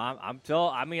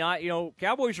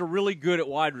 Cowboys are really good at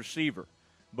wide receiver,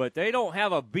 but they don't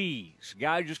have a Bees.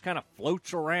 Guy just kind of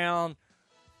floats around.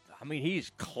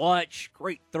 He's clutch,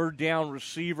 great third down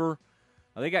receiver.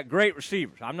 They got great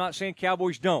receivers. I'm not saying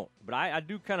Cowboys don't, but I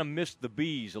do kind of miss the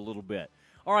Bees a little bit.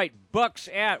 All right, Bucks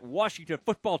at Washington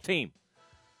football team.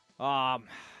 God,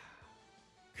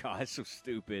 that's so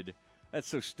stupid. That's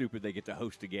so stupid they get to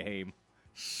host a game.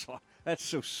 That's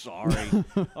so sorry.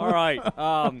 All right.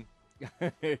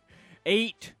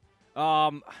 8.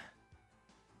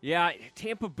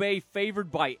 Tampa Bay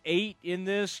favored by 8 in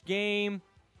this game.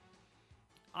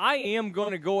 I am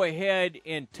going to go ahead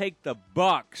and take the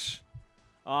Bucks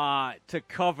to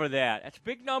cover that. That's a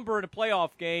big number in a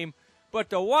playoff game, but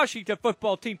the Washington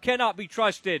football team cannot be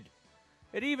trusted.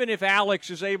 And even if Alex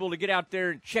is able to get out there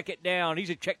and check it down, he's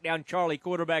a check down Charlie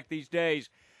quarterback these days.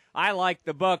 I like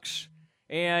the Bucks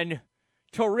and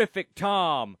terrific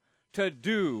Tom to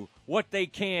do what they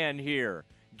can here.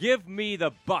 Give me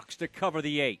the Bucks to cover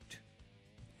the 8.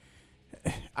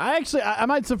 I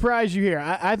might surprise you here.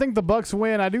 I think the Bucks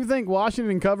win. I do think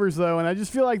Washington covers, though, and I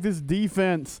just feel like this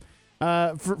defense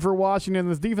for Washington,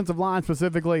 this defensive line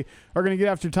specifically, are going to get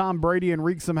after Tom Brady and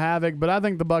wreak some havoc, but I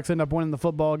think the Bucks end up winning the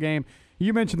football game.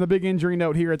 You mentioned the big injury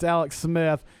note here. It's Alex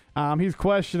Smith. He's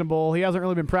questionable. He hasn't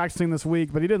really been practicing this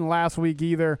week, but he didn't last week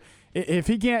either. If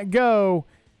he can't go,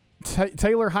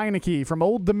 Taylor Heineke from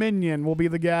Old Dominion will be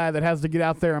the guy that has to get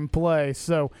out there and play.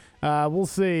 So we'll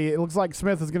see. It looks like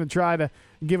Smith is going to try to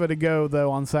give it a go,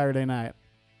 though, on Saturday night.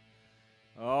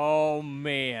 Oh,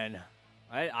 man.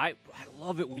 I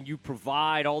love it when you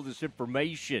provide all this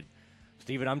information.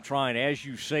 Stephen, I'm trying, as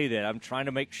you say that, I'm trying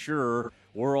to make sure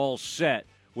we're all set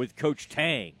with Coach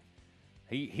Tang.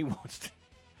 He wants to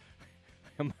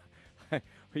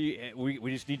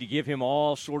we just need to give him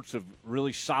all sorts of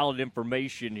really solid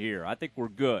information here. I think we're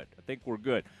good.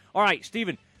 All right,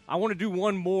 Stephen, I want to do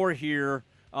one more here.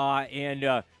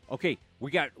 Okay,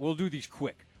 we'll do these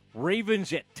quick.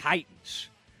 Ravens at Titans.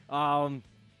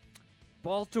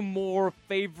 Baltimore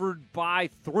favored by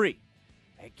 3.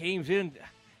 That game's in.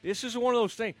 This is one of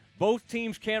those things. Both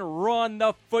teams can run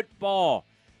the football.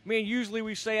 I mean, usually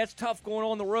we say that's tough going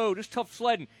on the road. It's tough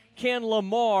sledding. Can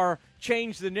Lamar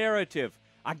change the narrative?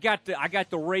 I got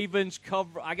the Ravens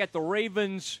cover. I got the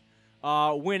Ravens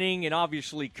winning and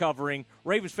obviously covering.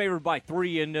 Ravens favored by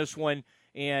 3 in this one,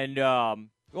 and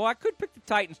I could pick the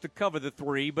Titans to cover the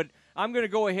 3, but I'm going to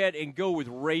go ahead and go with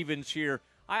Ravens here.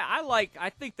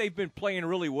 I think they've been playing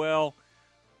really well.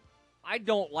 I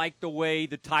don't like the way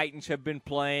the Titans have been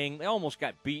playing. They almost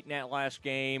got beaten that last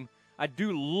game. I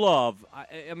do love.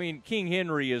 I mean, King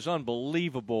Henry is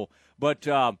unbelievable, but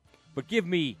give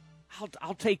me.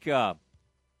 I'll take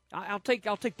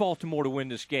Baltimore to win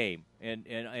this game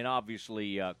and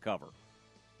obviously cover.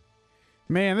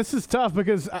 Man, this is tough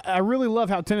because I really love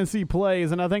how Tennessee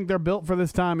plays, and I think they're built for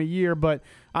this time of year, but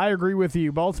I agree with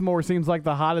you. Baltimore seems like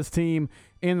the hottest team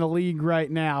in the league right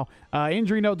now.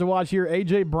 Injury note to watch here,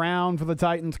 A.J. Brown for the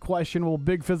Titans, questionable,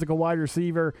 big physical wide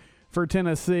receiver for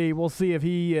Tennessee. We'll see if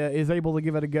he is able to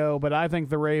give it a go, but I think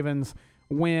the Ravens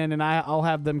win, and I'll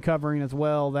have them covering as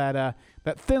well that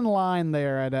thin line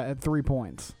there at 3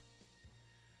 points.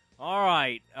 All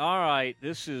right.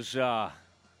 This is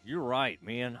you're right,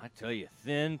 man. I tell you,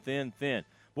 thin.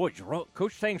 Boy,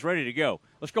 Coach Tang's ready to go.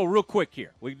 Let's go real quick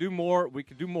here. We can do more. We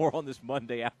can do more on this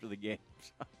Monday after the games.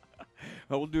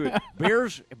 We'll do it.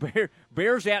 Bears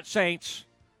at Saints.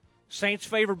 Saints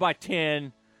favored by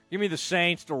 10. Give me the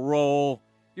Saints to roll.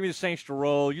 You like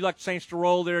the Saints to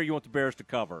roll there, or you want the Bears to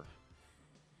cover?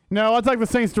 No, I'd like the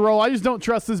Saints to roll. I just don't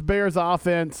trust this Bears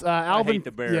offense. I hate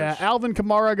the Bears. Yeah, Alvin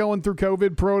Kamara going through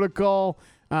COVID protocol.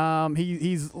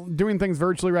 He's doing things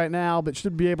virtually right now, but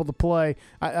should be able to play.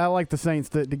 I like the Saints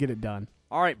to get it done.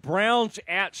 All right, Browns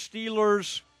at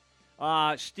Steelers.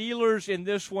 Steelers in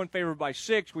this one favored by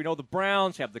 6. We know the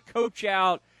Browns have the coach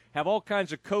out, have all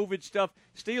kinds of COVID stuff.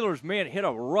 Steelers, man, hit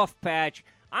a rough patch.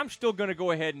 I'm still going to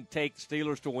go ahead and take the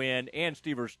Steelers to win and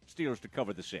Steelers to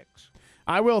cover the 6.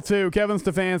 I will too. Kevin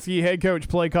Stefanski, head coach,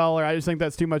 play caller. I just think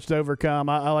that's too much to overcome.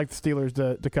 I like the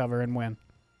Steelers to cover and win.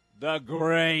 The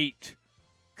great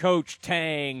Coach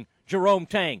Tang, Jerome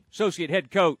Tang, associate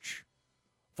head coach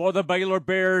for the Baylor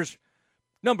Bears,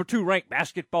 number 2 ranked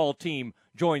basketball team,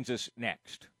 joins us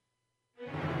next.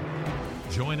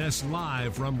 Join us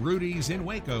live from Rudy's in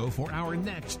Waco for our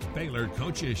next Baylor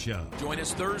Coaches Show. Join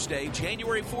us Thursday,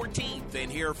 January 14th, and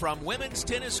hear from women's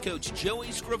tennis coach Joey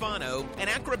Scrivano and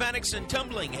acrobatics and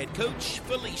tumbling head coach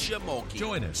Felicia Mulkey.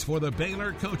 Join us for the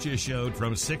Baylor Coaches Show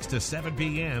from 6 to 7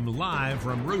 p.m. live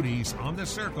from Rudy's on the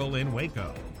Circle in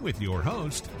Waco with your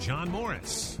host, John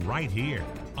Morris, right here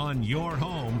on your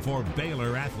home for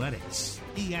Baylor Athletics,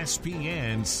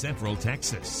 ESPN Central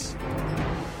Texas.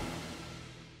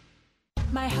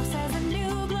 My house has a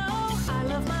new glow. I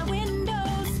love my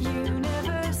windows.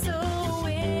 Universal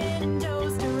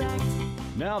Windows Direct.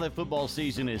 Now that football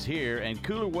season is here and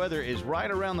cooler weather is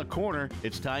right around the corner,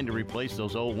 it's time to replace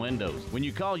those old windows. When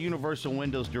you call Universal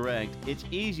Windows Direct, it's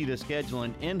easy to schedule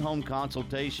an in-home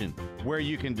consultation where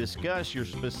you can discuss your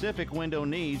specific window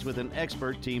needs with an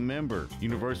expert team member.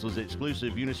 Universal's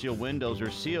exclusive Uniseal windows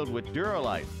are sealed with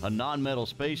Duralife, a non-metal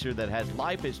spacer that has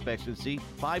life expectancy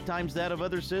 5 times that of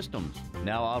other systems.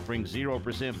 Now offering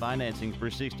 0% financing for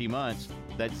 60 months.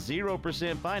 That's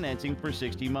 0% financing for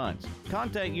 60 months.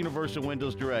 Contact Universal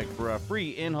Windows Direct for a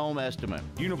free in-home estimate.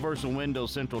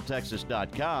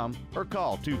 UniversalWindowsCentralTexas.com or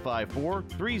call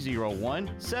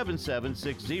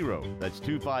 254-301-7760. That's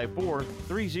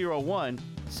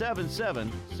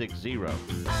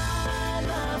 254-301-7760. I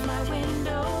love my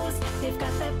windows. They've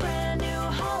got that brand new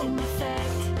home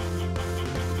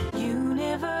effect.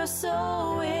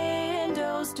 Universal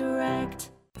Windows Direct.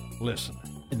 Listen,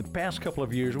 in the past couple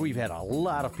of years, we've had a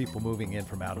lot of people moving in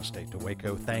from out of state to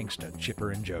Waco thanks to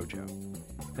Chipper and JoJo.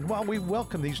 And while we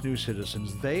welcome these new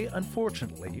citizens, they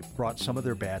unfortunately brought some of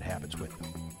their bad habits with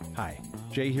them. Hi,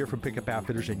 Jay here from Pickup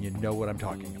Outfitters, and you know what I'm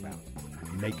talking about.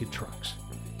 Naked trucks.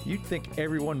 You'd think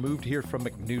everyone moved here from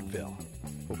McNewtville.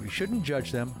 But we shouldn't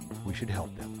judge them, we should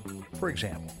help them. For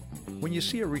example, when you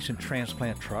see a recent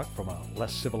transplant truck from a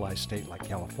less civilized state like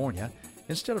California,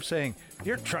 instead of saying,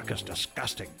 "Your truck is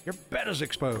disgusting, your bed is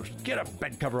exposed, get a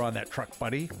bed cover on that truck,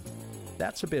 buddy,"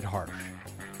 that's a bit harsh.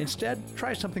 Instead,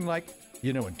 try something like,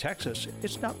 "You know, in Texas,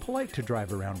 it's not polite to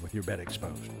drive around with your bed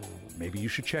exposed. Maybe you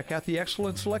should check out the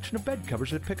excellent selection of bed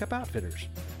covers at Pickup Outfitters."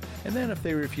 And then if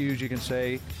they refuse, you can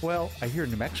say, "Well, I hear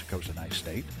New Mexico's a nice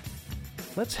state."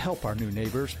 Let's help our new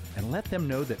neighbors and let them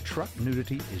know that truck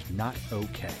nudity is not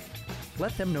okay.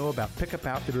 Let them know about Pickup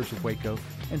Outfitters of Waco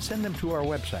and send them to our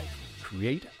website,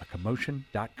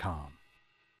 createacommotion.com.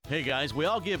 Hey guys, we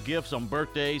all give gifts on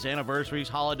birthdays, anniversaries,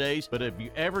 holidays, but have you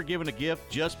ever given a gift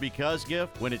just because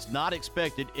gift? When it's not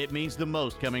expected, it means the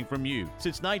most coming from you.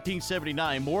 Since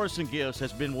 1979, Morrison Gifts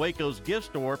has been Waco's gift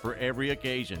store for every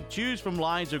occasion. Choose from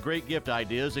lines of great gift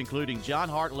ideas, including John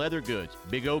Hart leather goods,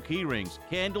 Big O key rings,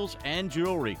 candles, and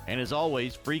jewelry. And as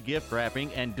always, free gift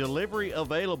wrapping and delivery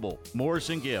available.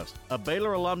 Morrison Gifts, a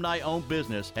Baylor alumni-owned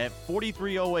business at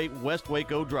 4308 West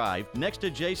Waco Drive, next to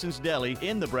Jason's Deli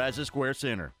in the Brazos Square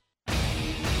Center.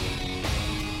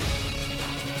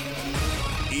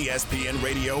 ESPN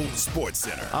Radio Sports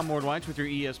Center. I'm Ward Weitz with your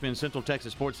ESPN Central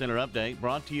Texas Sports Center update,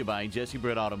 brought to you by Jesse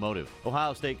Britt Automotive.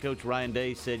 Ohio State coach Ryan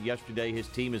Day said yesterday his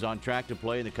team is on track to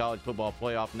play in the College Football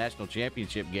Playoff National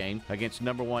Championship game against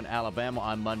number 1 Alabama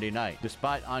on Monday night,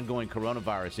 despite ongoing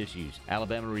coronavirus issues.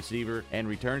 Alabama receiver and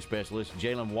return specialist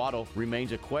Jalen Waddle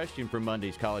remains a question for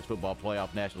Monday's College Football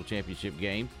Playoff National Championship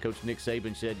game. Coach Nick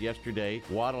Saban said yesterday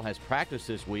Waddle has practiced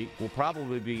this week, will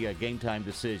probably be a game-time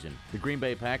decision. The Green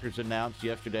Bay Packers announced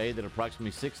yesterday that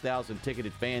approximately 6,000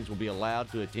 ticketed fans will be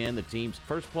allowed to attend the team's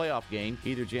first playoff game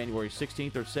either January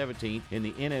 16th or 17th in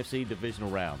the NFC divisional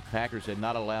round. Packers had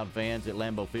not allowed fans at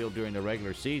Lambeau Field during the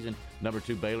regular season. Number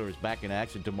 2 Baylor is back in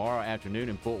action tomorrow afternoon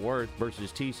in Fort Worth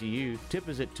versus TCU. Tip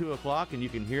is at 2 o'clock, and you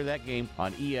can hear that game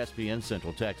on ESPN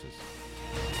Central Texas.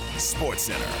 Sports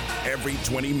Center, every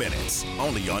 20 minutes,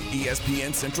 only on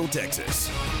ESPN Central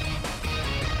Texas.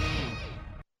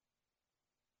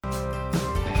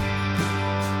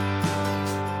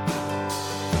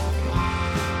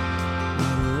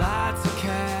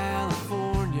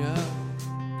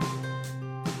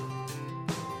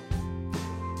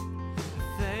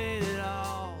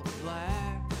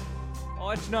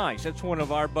 That's nice. That's one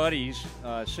of our buddies,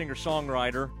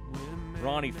 singer-songwriter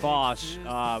Ronnie Foss,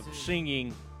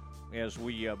 singing as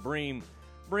we bring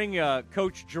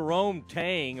Coach Jerome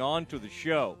Tang onto the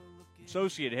show.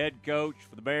 Associate head coach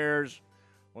for the Bears,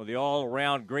 one of the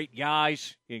all-around great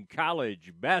guys in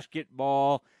college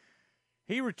basketball.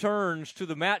 He returns to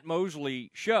the Matt Mosley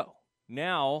Show.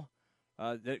 Now,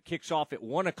 that kicks off at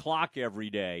 1 o'clock every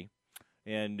day.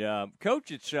 And,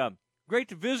 Coach, it's great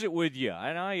to visit with you.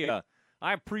 And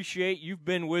I appreciate you've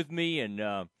been with me, and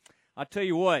I'll tell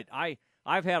you what,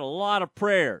 I've had a lot of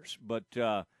prayers, but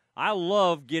I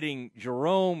love getting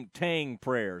Jerome Tang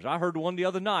prayers. I heard one the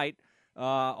other night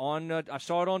I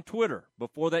saw it on Twitter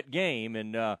before that game,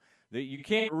 and you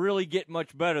can't really get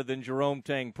much better than Jerome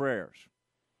Tang prayers.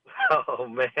 Oh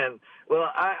man,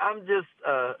 well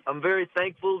I'm very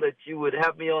thankful that you would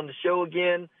have me on the show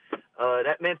again.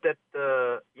 That meant that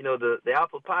the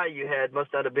apple pie you had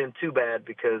must not have been too bad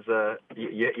because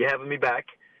you're having me back,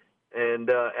 and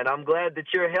I'm glad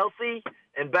that you're healthy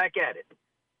and back at it.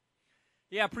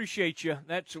 Yeah, I appreciate you.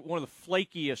 That's one of the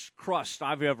flakiest crusts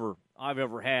I've ever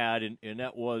had, and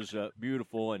that was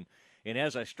beautiful. And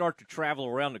as I start to travel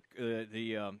around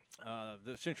the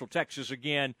Central Texas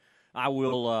again, I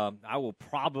will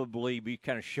probably be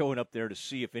kind of showing up there to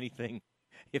see if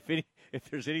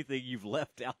there's anything you've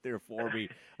left out there for me.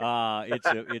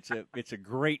 It's a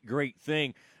great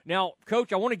thing. Now,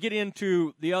 Coach, I want to get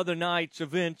into the other night's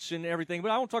events and everything,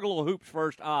 but I want to talk a little hoops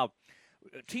first.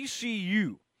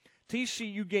 TCU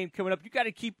game coming up. You got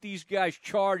to keep these guys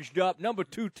charged up. Number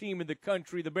 2 team in the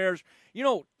country, the Bears. You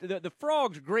know, the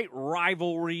Frogs' great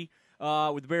rivalry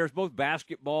with the Bears, both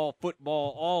basketball,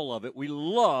 football, all of it. We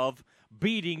love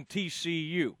beating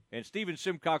TCU. And Steven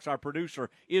Simcox, our producer,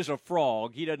 is a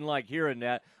Frog. He doesn't like hearing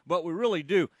that, but we really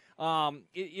do. What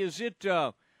is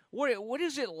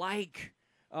it like,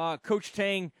 Coach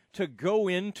Tang, to go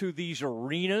into these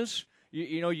arenas?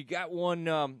 You know, you got one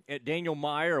at Daniel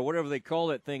Meyer or whatever they call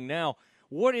that thing now.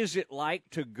 What is it like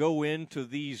to go into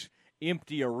these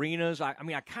empty arenas? I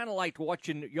mean, I kind of liked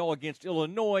watching y'all against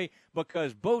Illinois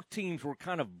because both teams were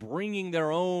kind of bringing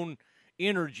their own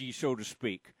energy, so to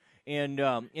speak. And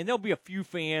there'll be a few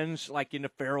fans like in the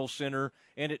Farrell Center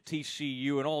and at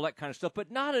TCU and all that kind of stuff,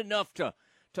 but not enough to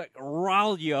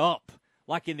rile you up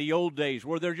like in the old days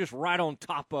where they're just right on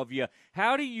top of you.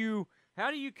 How do you How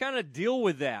do you kind of deal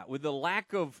with that, with the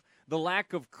lack of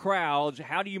crowds?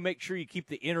 How do you make sure you keep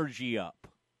the energy up?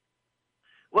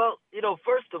 Well,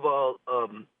 first of all,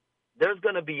 there's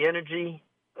going to be energy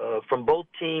from both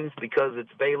teams because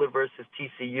it's Baylor versus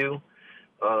TCU.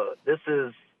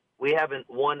 We haven't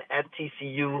won at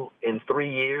TCU in 3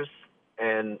 years,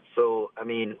 and so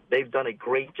they've done a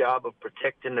great job of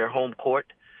protecting their home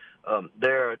court.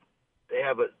 They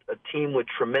have a team with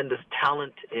tremendous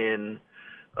talent in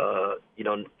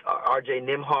R.J.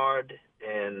 Nimhard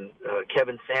and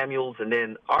Kevin Samuels, and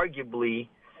then arguably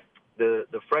the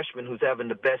freshman who's having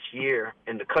the best year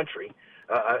in the country,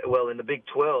 in the Big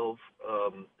 12,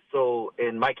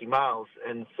 in Mikey Miles.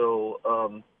 And so,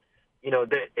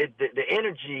 the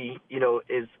energy,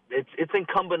 it's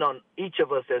incumbent on each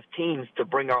of us as teams to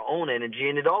bring our own energy,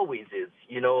 and it always is.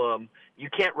 You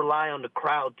can't rely on the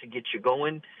crowd to get you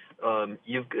going.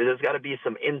 There's got to be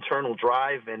some internal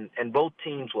drive, and both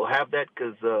teams will have that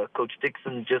because Coach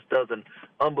Dixon just does an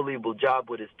unbelievable job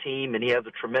with his team, and he has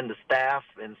a tremendous staff.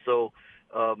 And so,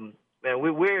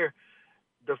 we're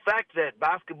the fact that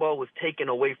basketball was taken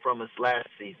away from us last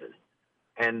season,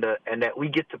 and that we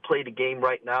get to play the game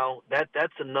right now,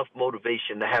 that's enough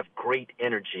motivation to have great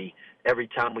energy every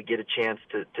time we get a chance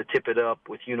to tip it up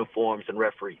with uniforms and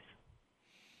referees.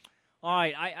 All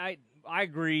right, I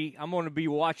agree. I'm going to be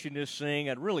watching this thing.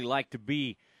 I'd really like to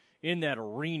be in that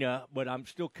arena, but I'm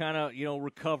still kind of,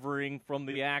 recovering from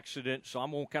the accident, so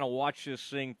I'm going to kind of watch this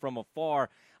thing from afar.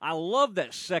 I love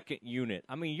that second unit.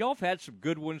 I mean, y'all have had some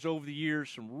good ones over the years,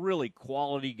 some really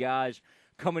quality guys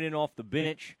coming in off the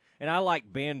bench, and I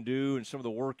like Bandu and some of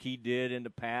the work he did in the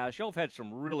past. Y'all have had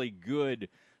some really good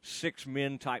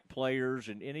six-men type players,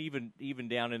 and even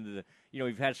down into the,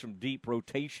 you've had some deep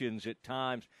rotations at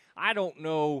times. I don't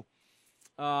know,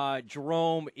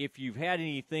 Jerome, if you've had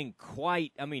anything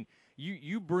quite. I mean,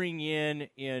 you bring in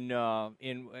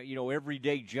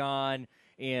everyday John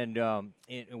and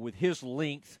with his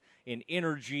length and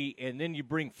energy, and then you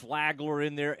bring Flagler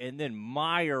in there, and then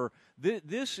Meyer.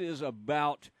 This is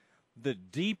about the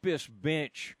deepest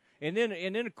bench, and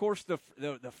then of course the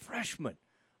freshmen.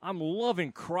 I'm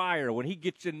loving Cryer when he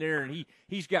gets in there and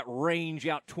he's got range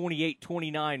out 28,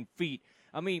 29 feet.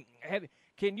 I mean,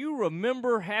 can you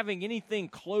remember having anything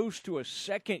close to a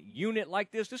second unit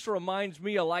like this? This reminds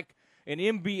me of like an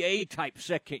NBA type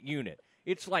second unit.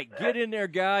 It's like, get in there,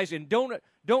 guys, and don't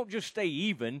just stay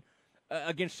even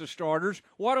against the starters.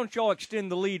 Why don't y'all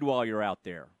extend the lead while you're out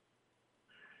there?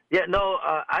 Yeah, no,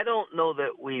 I don't know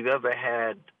that we've ever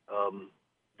had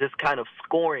this kind of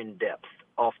scoring depth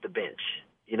off the bench.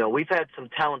 We've had some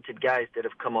talented guys that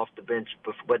have come off the bench,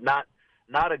 but not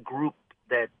a group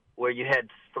where you had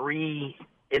three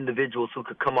individuals who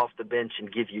could come off the bench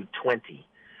and give you 20,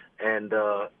 and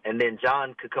then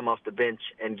John could come off the bench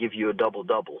and give you a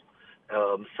double-double.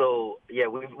 So yeah,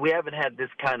 we haven't had this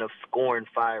kind of scoring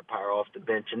firepower off the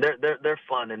bench, and they're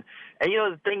fun. And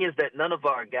the thing is that none of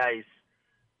our guys,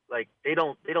 like, they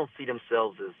don't see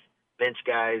themselves as bench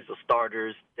guys or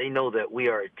starters. They know that we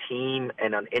are a team,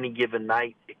 and on any given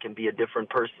night it can be a different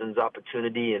person's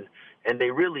opportunity, and they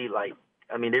really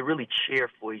they really cheer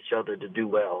for each other to do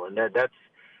well, and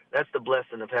that's the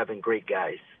blessing of having great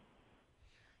guys.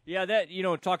 Yeah,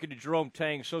 talking to Jerome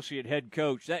Tang, associate head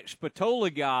coach, that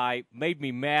Spatola guy made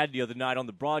me mad the other night on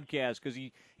the broadcast because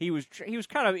he was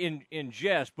kind of in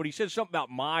jest, but he said something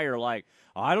about Meyer, like,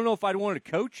 I don't know if I'd want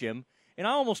to coach him, and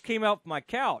I almost came out from my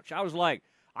couch. I was like,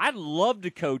 I'd love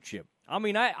to coach him. I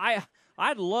mean,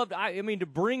 I'd love to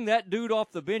bring that dude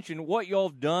off the bench, and what y'all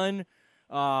have done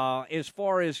as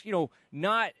far as,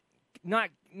 not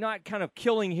kind of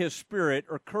killing his spirit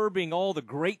or curbing all the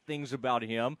great things about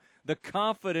him, the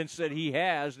confidence that he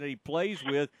has, that he plays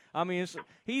with. I mean,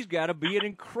 he's got to be an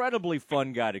incredibly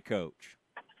fun guy to coach.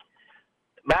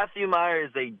 Matthew Meyer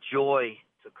is a joy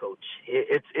to coach.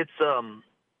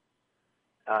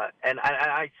 And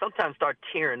I sometimes start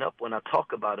tearing up when I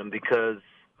talk about him because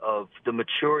of the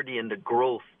maturity and the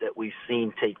growth that we've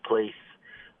seen take place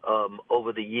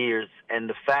over the years, and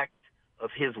the fact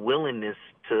of his willingness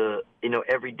to,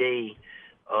 every day,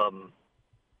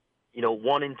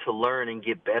 wanting to learn and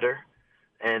get better.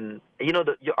 And,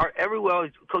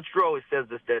 Coach Drew always says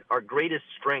this, that our greatest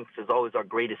strength is always our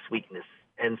greatest weakness.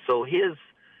 And so his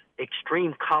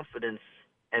extreme confidence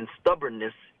and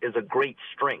stubbornness is a great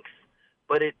strength.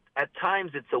 But at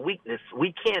times it's a weakness.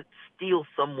 We can't steal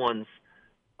someone's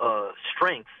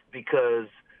strength because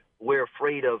we're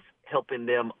afraid of helping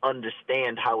them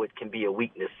understand how it can be a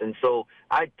weakness. And so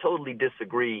I totally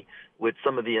disagree with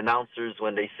some of the announcers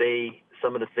when they say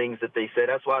some of the things that they say.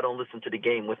 That's why I don't listen to the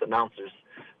game with announcers,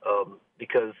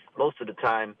 because most of the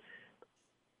time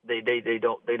they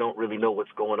don't really know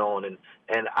what's going on. And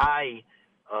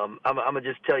I'm gonna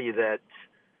just tell you that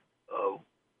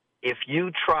if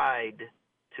you tried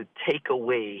to take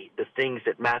away the things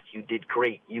that Matthew did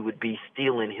great, you would be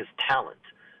stealing his talent.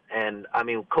 And I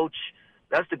mean, Coach,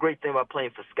 that's the great thing about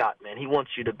playing for Scott, man. He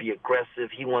wants you to be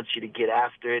aggressive. He wants you to get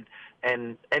after it.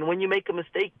 And when you make a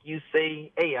mistake, you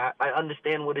say, "Hey, I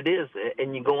understand what it is,"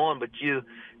 and you go on. But you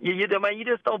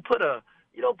just don't put a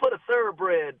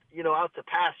thoroughbred, out to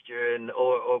pasture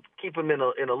or keep him in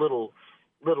a little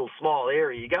small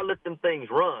area. You got to let them things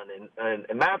run. And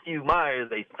Matthew Meyer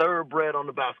is a thoroughbred on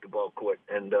the basketball court,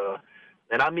 and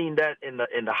I mean that in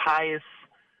the highest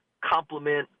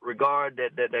compliment regard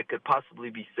that could possibly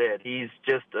be said. He's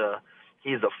just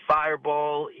he's a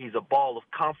fireball. He's a ball of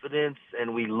confidence,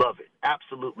 and we love it.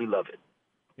 Absolutely love it.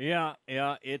 Yeah,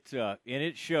 it's and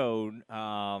it showed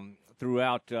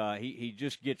throughout. He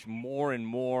just gets more and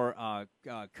more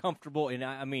comfortable, and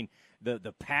I mean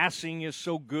the passing is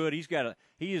so good.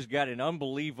 He has got an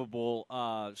unbelievable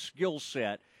skill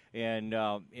set, and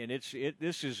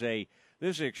this is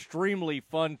an extremely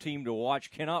fun team to watch.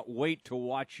 Cannot wait to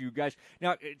watch you guys.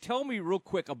 Now, tell me real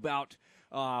quick about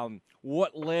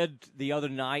what led the other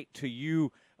night to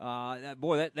you.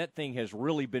 That thing has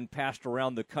really been passed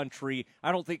around the country.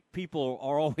 I don't think people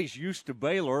are always used to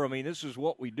Baylor. I mean, this is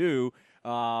what we do.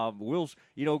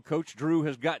 Coach Drew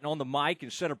has gotten on the mic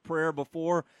and said a prayer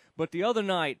before. But the other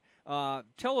night,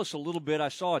 tell us a little bit. I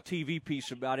saw a TV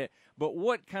piece about it. But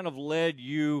what kind of led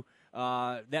you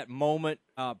that moment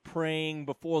praying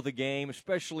before the game,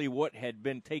 especially what had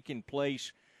been taking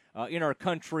place in our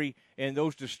country and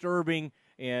those disturbing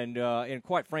and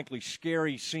quite frankly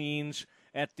scary scenes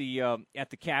at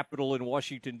the Capitol in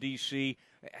Washington D.C.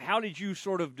 How did you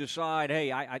sort of decide?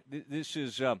 Hey, this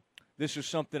is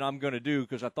something I'm going to do,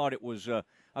 because I thought it was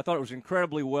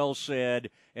incredibly well said,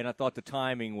 and I thought the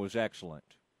timing was excellent.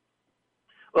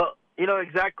 Well,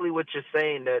 exactly what you're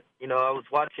saying, that, I was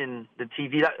watching the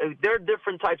TV. There are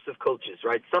different types of coaches,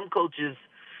 right? Some coaches,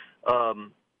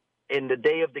 in the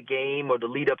day of the game or the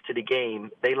lead up to the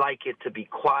game, they like it to be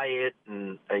quiet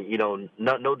and,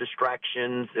 no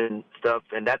distractions and stuff.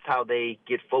 And that's how they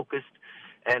get focused.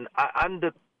 And I'm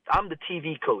the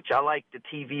TV coach. I like the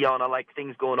TV on. I like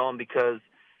things going on, because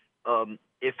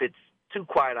if it's too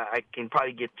quiet, I can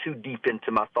probably get too deep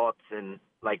into my thoughts and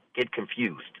get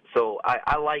confused. So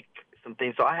I like some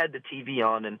things. So I had the TV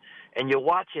on, and you're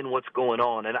watching what's going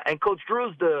on. And Coach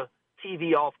Drew's the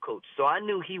TV off coach, so I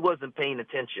knew he wasn't paying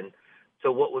attention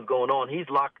to what was going on. He's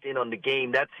locked in on the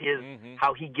game. That's his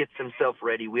how he gets himself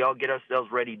ready. We all get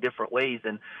ourselves ready different ways,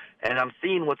 and I'm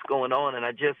seeing what's going on, and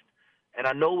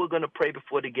I know we're going to pray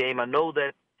before the game. I know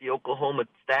that the Oklahoma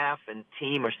staff and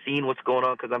team are seeing what's going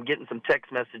on, because I'm getting some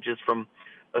text messages from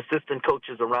assistant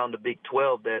coaches around the Big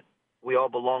 12 that we all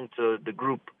belong to the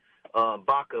group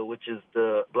BACA, which is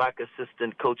the Black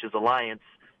Assistant Coaches Alliance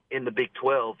in the Big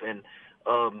 12. And,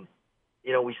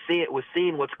 we're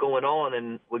seeing what's going on,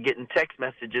 and we're getting text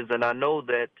messages. And I know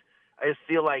that I just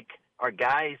feel like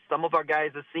some of our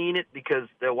guys are seeing it because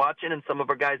they're watching, and some of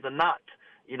our guys are not.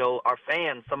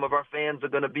 Some of our fans are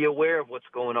going to be aware of what's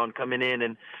going on coming in.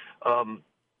 And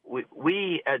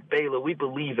we at Baylor, we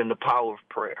believe in the power of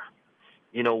prayer.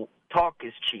 Talk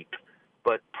is cheap,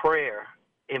 but prayer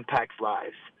impacts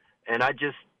lives. And I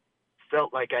just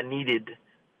felt like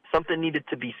something needed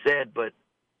to be said, but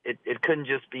it couldn't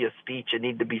just be a speech. It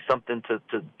needed to be something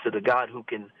to the God who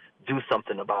can do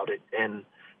something about it. And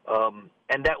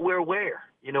that we're aware,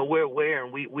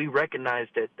 and we recognize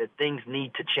that things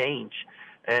need to change.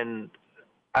 And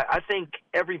I think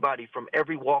everybody from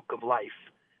every walk of life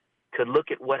could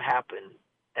look at what happened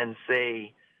and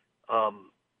say,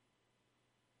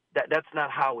 that's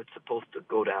not how it's supposed to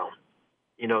go down.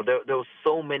 There was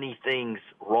so many things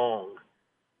wrong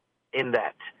in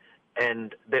that,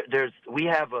 and we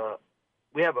have a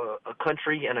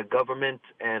country and a government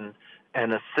and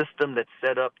a system that's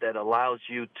set up that allows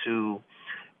you to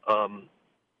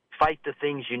fight the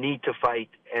things you need to fight,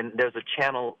 and there's a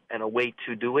channel and a way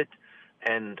to do it.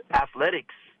 And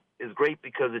athletics is great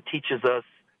because it teaches us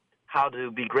how to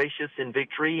be gracious in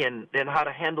victory, and then how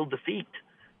to handle defeat,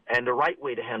 and the right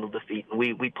way to handle defeat. And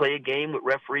we play a game with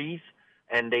referees,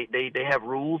 and they have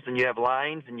rules, and you have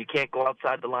lines, and you can't go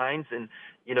outside the lines, and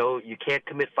you can't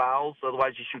commit fouls,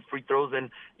 otherwise you shoot free throws, and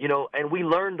we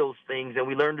learn those things, and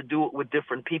we learn to do it with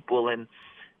different people, and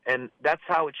that's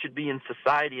how it should be in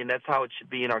society, and that's how it should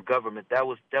be in our government. That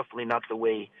was definitely not the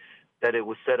way that it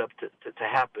was set up to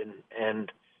happen,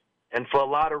 and for a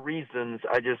lot of reasons,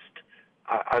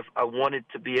 I wanted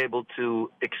to be able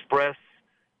to express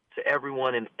to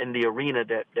everyone in the arena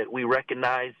that we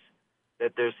recognize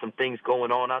that there's some things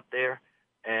going on out there,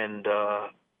 and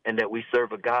that we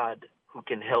serve a God who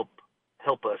can help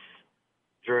us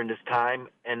during this time.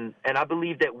 And I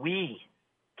believe that we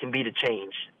can be the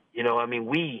change. You know, I mean,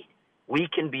 we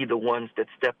can be the ones that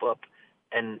step up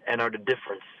and are the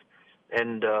difference,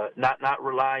 and not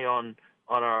rely on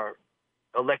our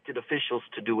elected officials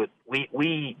to do it.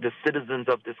 We the citizens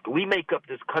of this, we make up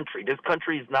this country. This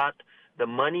country is not the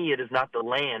money, it is not the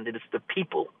land, it is the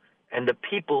people. And the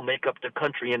people make up the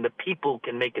country, and the people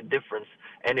can make a difference.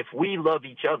 And if we love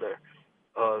each other,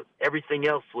 everything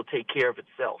else will take care of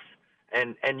itself.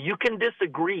 And you can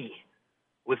disagree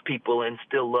with people and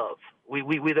still love. We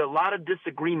there are a lot of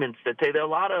disagreements that there are a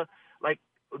lot of, like,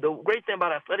 the great thing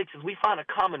about athletics is we find a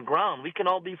common ground. We can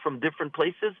all be from different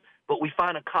places, but we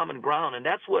find a common ground, and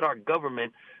that's what our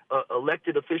government,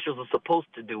 elected officials are supposed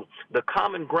to do. The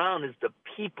common ground is the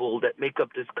people that make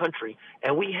up this country,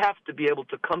 and we have to be able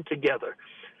to come together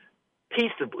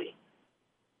peaceably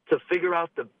to figure out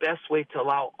the best way to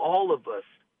allow all of us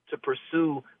to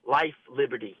pursue life,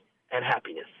 liberty, and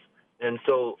happiness. And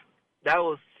so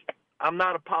I'm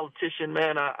not a politician,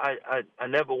 man. I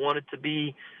never wanted to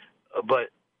be, but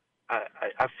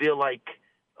I feel like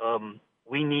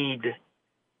we need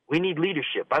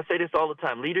leadership. I say this all the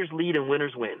time: leaders lead and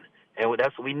winners win, and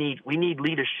that's what we need. We need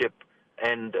leadership,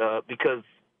 and because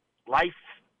life,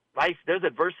 there's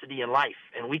adversity in life,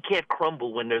 and we can't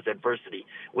crumble when there's adversity.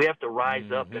 We have to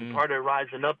rise up, and part of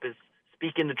rising up is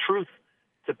speaking the truth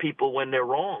to people when they're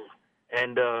wrong,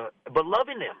 and but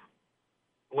loving them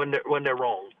when they're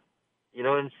wrong, you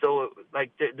know. And so,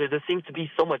 like, there seems to be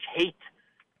so much hate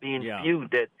being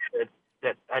spewed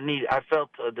that I felt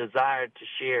a desire to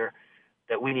share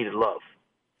that we needed love.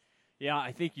 Yeah,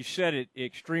 I think you said it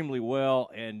extremely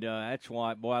well, and that's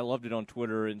why, boy, I loved it on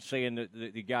Twitter, and saying that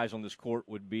the guys on this court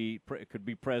could be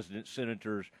presidents,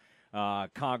 senators,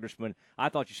 congressmen. I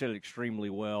thought you said it extremely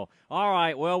well. All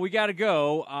right, well, we got to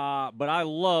go, but I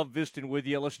love visiting with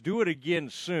you. Let's do it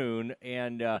again soon,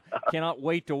 and cannot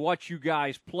wait to watch you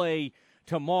guys play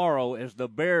tomorrow as the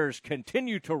Bears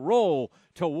continue to roll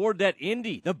toward that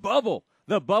Indy, the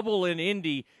bubble in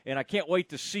Indy, and I can't wait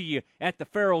to see you at the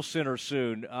Farrell Center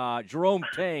soon. Jerome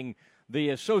Tang, the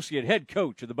associate head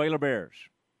coach of the Baylor Bears.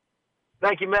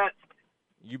 Thank you, Matt.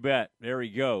 You bet. There he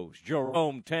goes,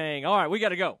 Jerome Tang. All right, we got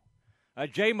to go.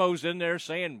 J-Mo's in there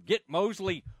saying, get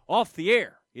Mosley off the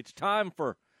air. It's time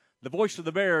for the voice of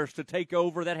the Bears to take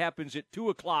over. That happens at 2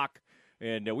 o'clock,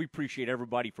 and we appreciate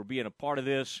everybody for being a part of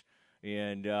this,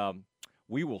 and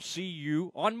we will see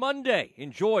you on Monday.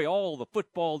 Enjoy all the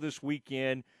football this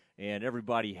weekend, and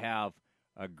everybody have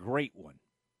a great one.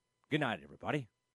 Good night, everybody.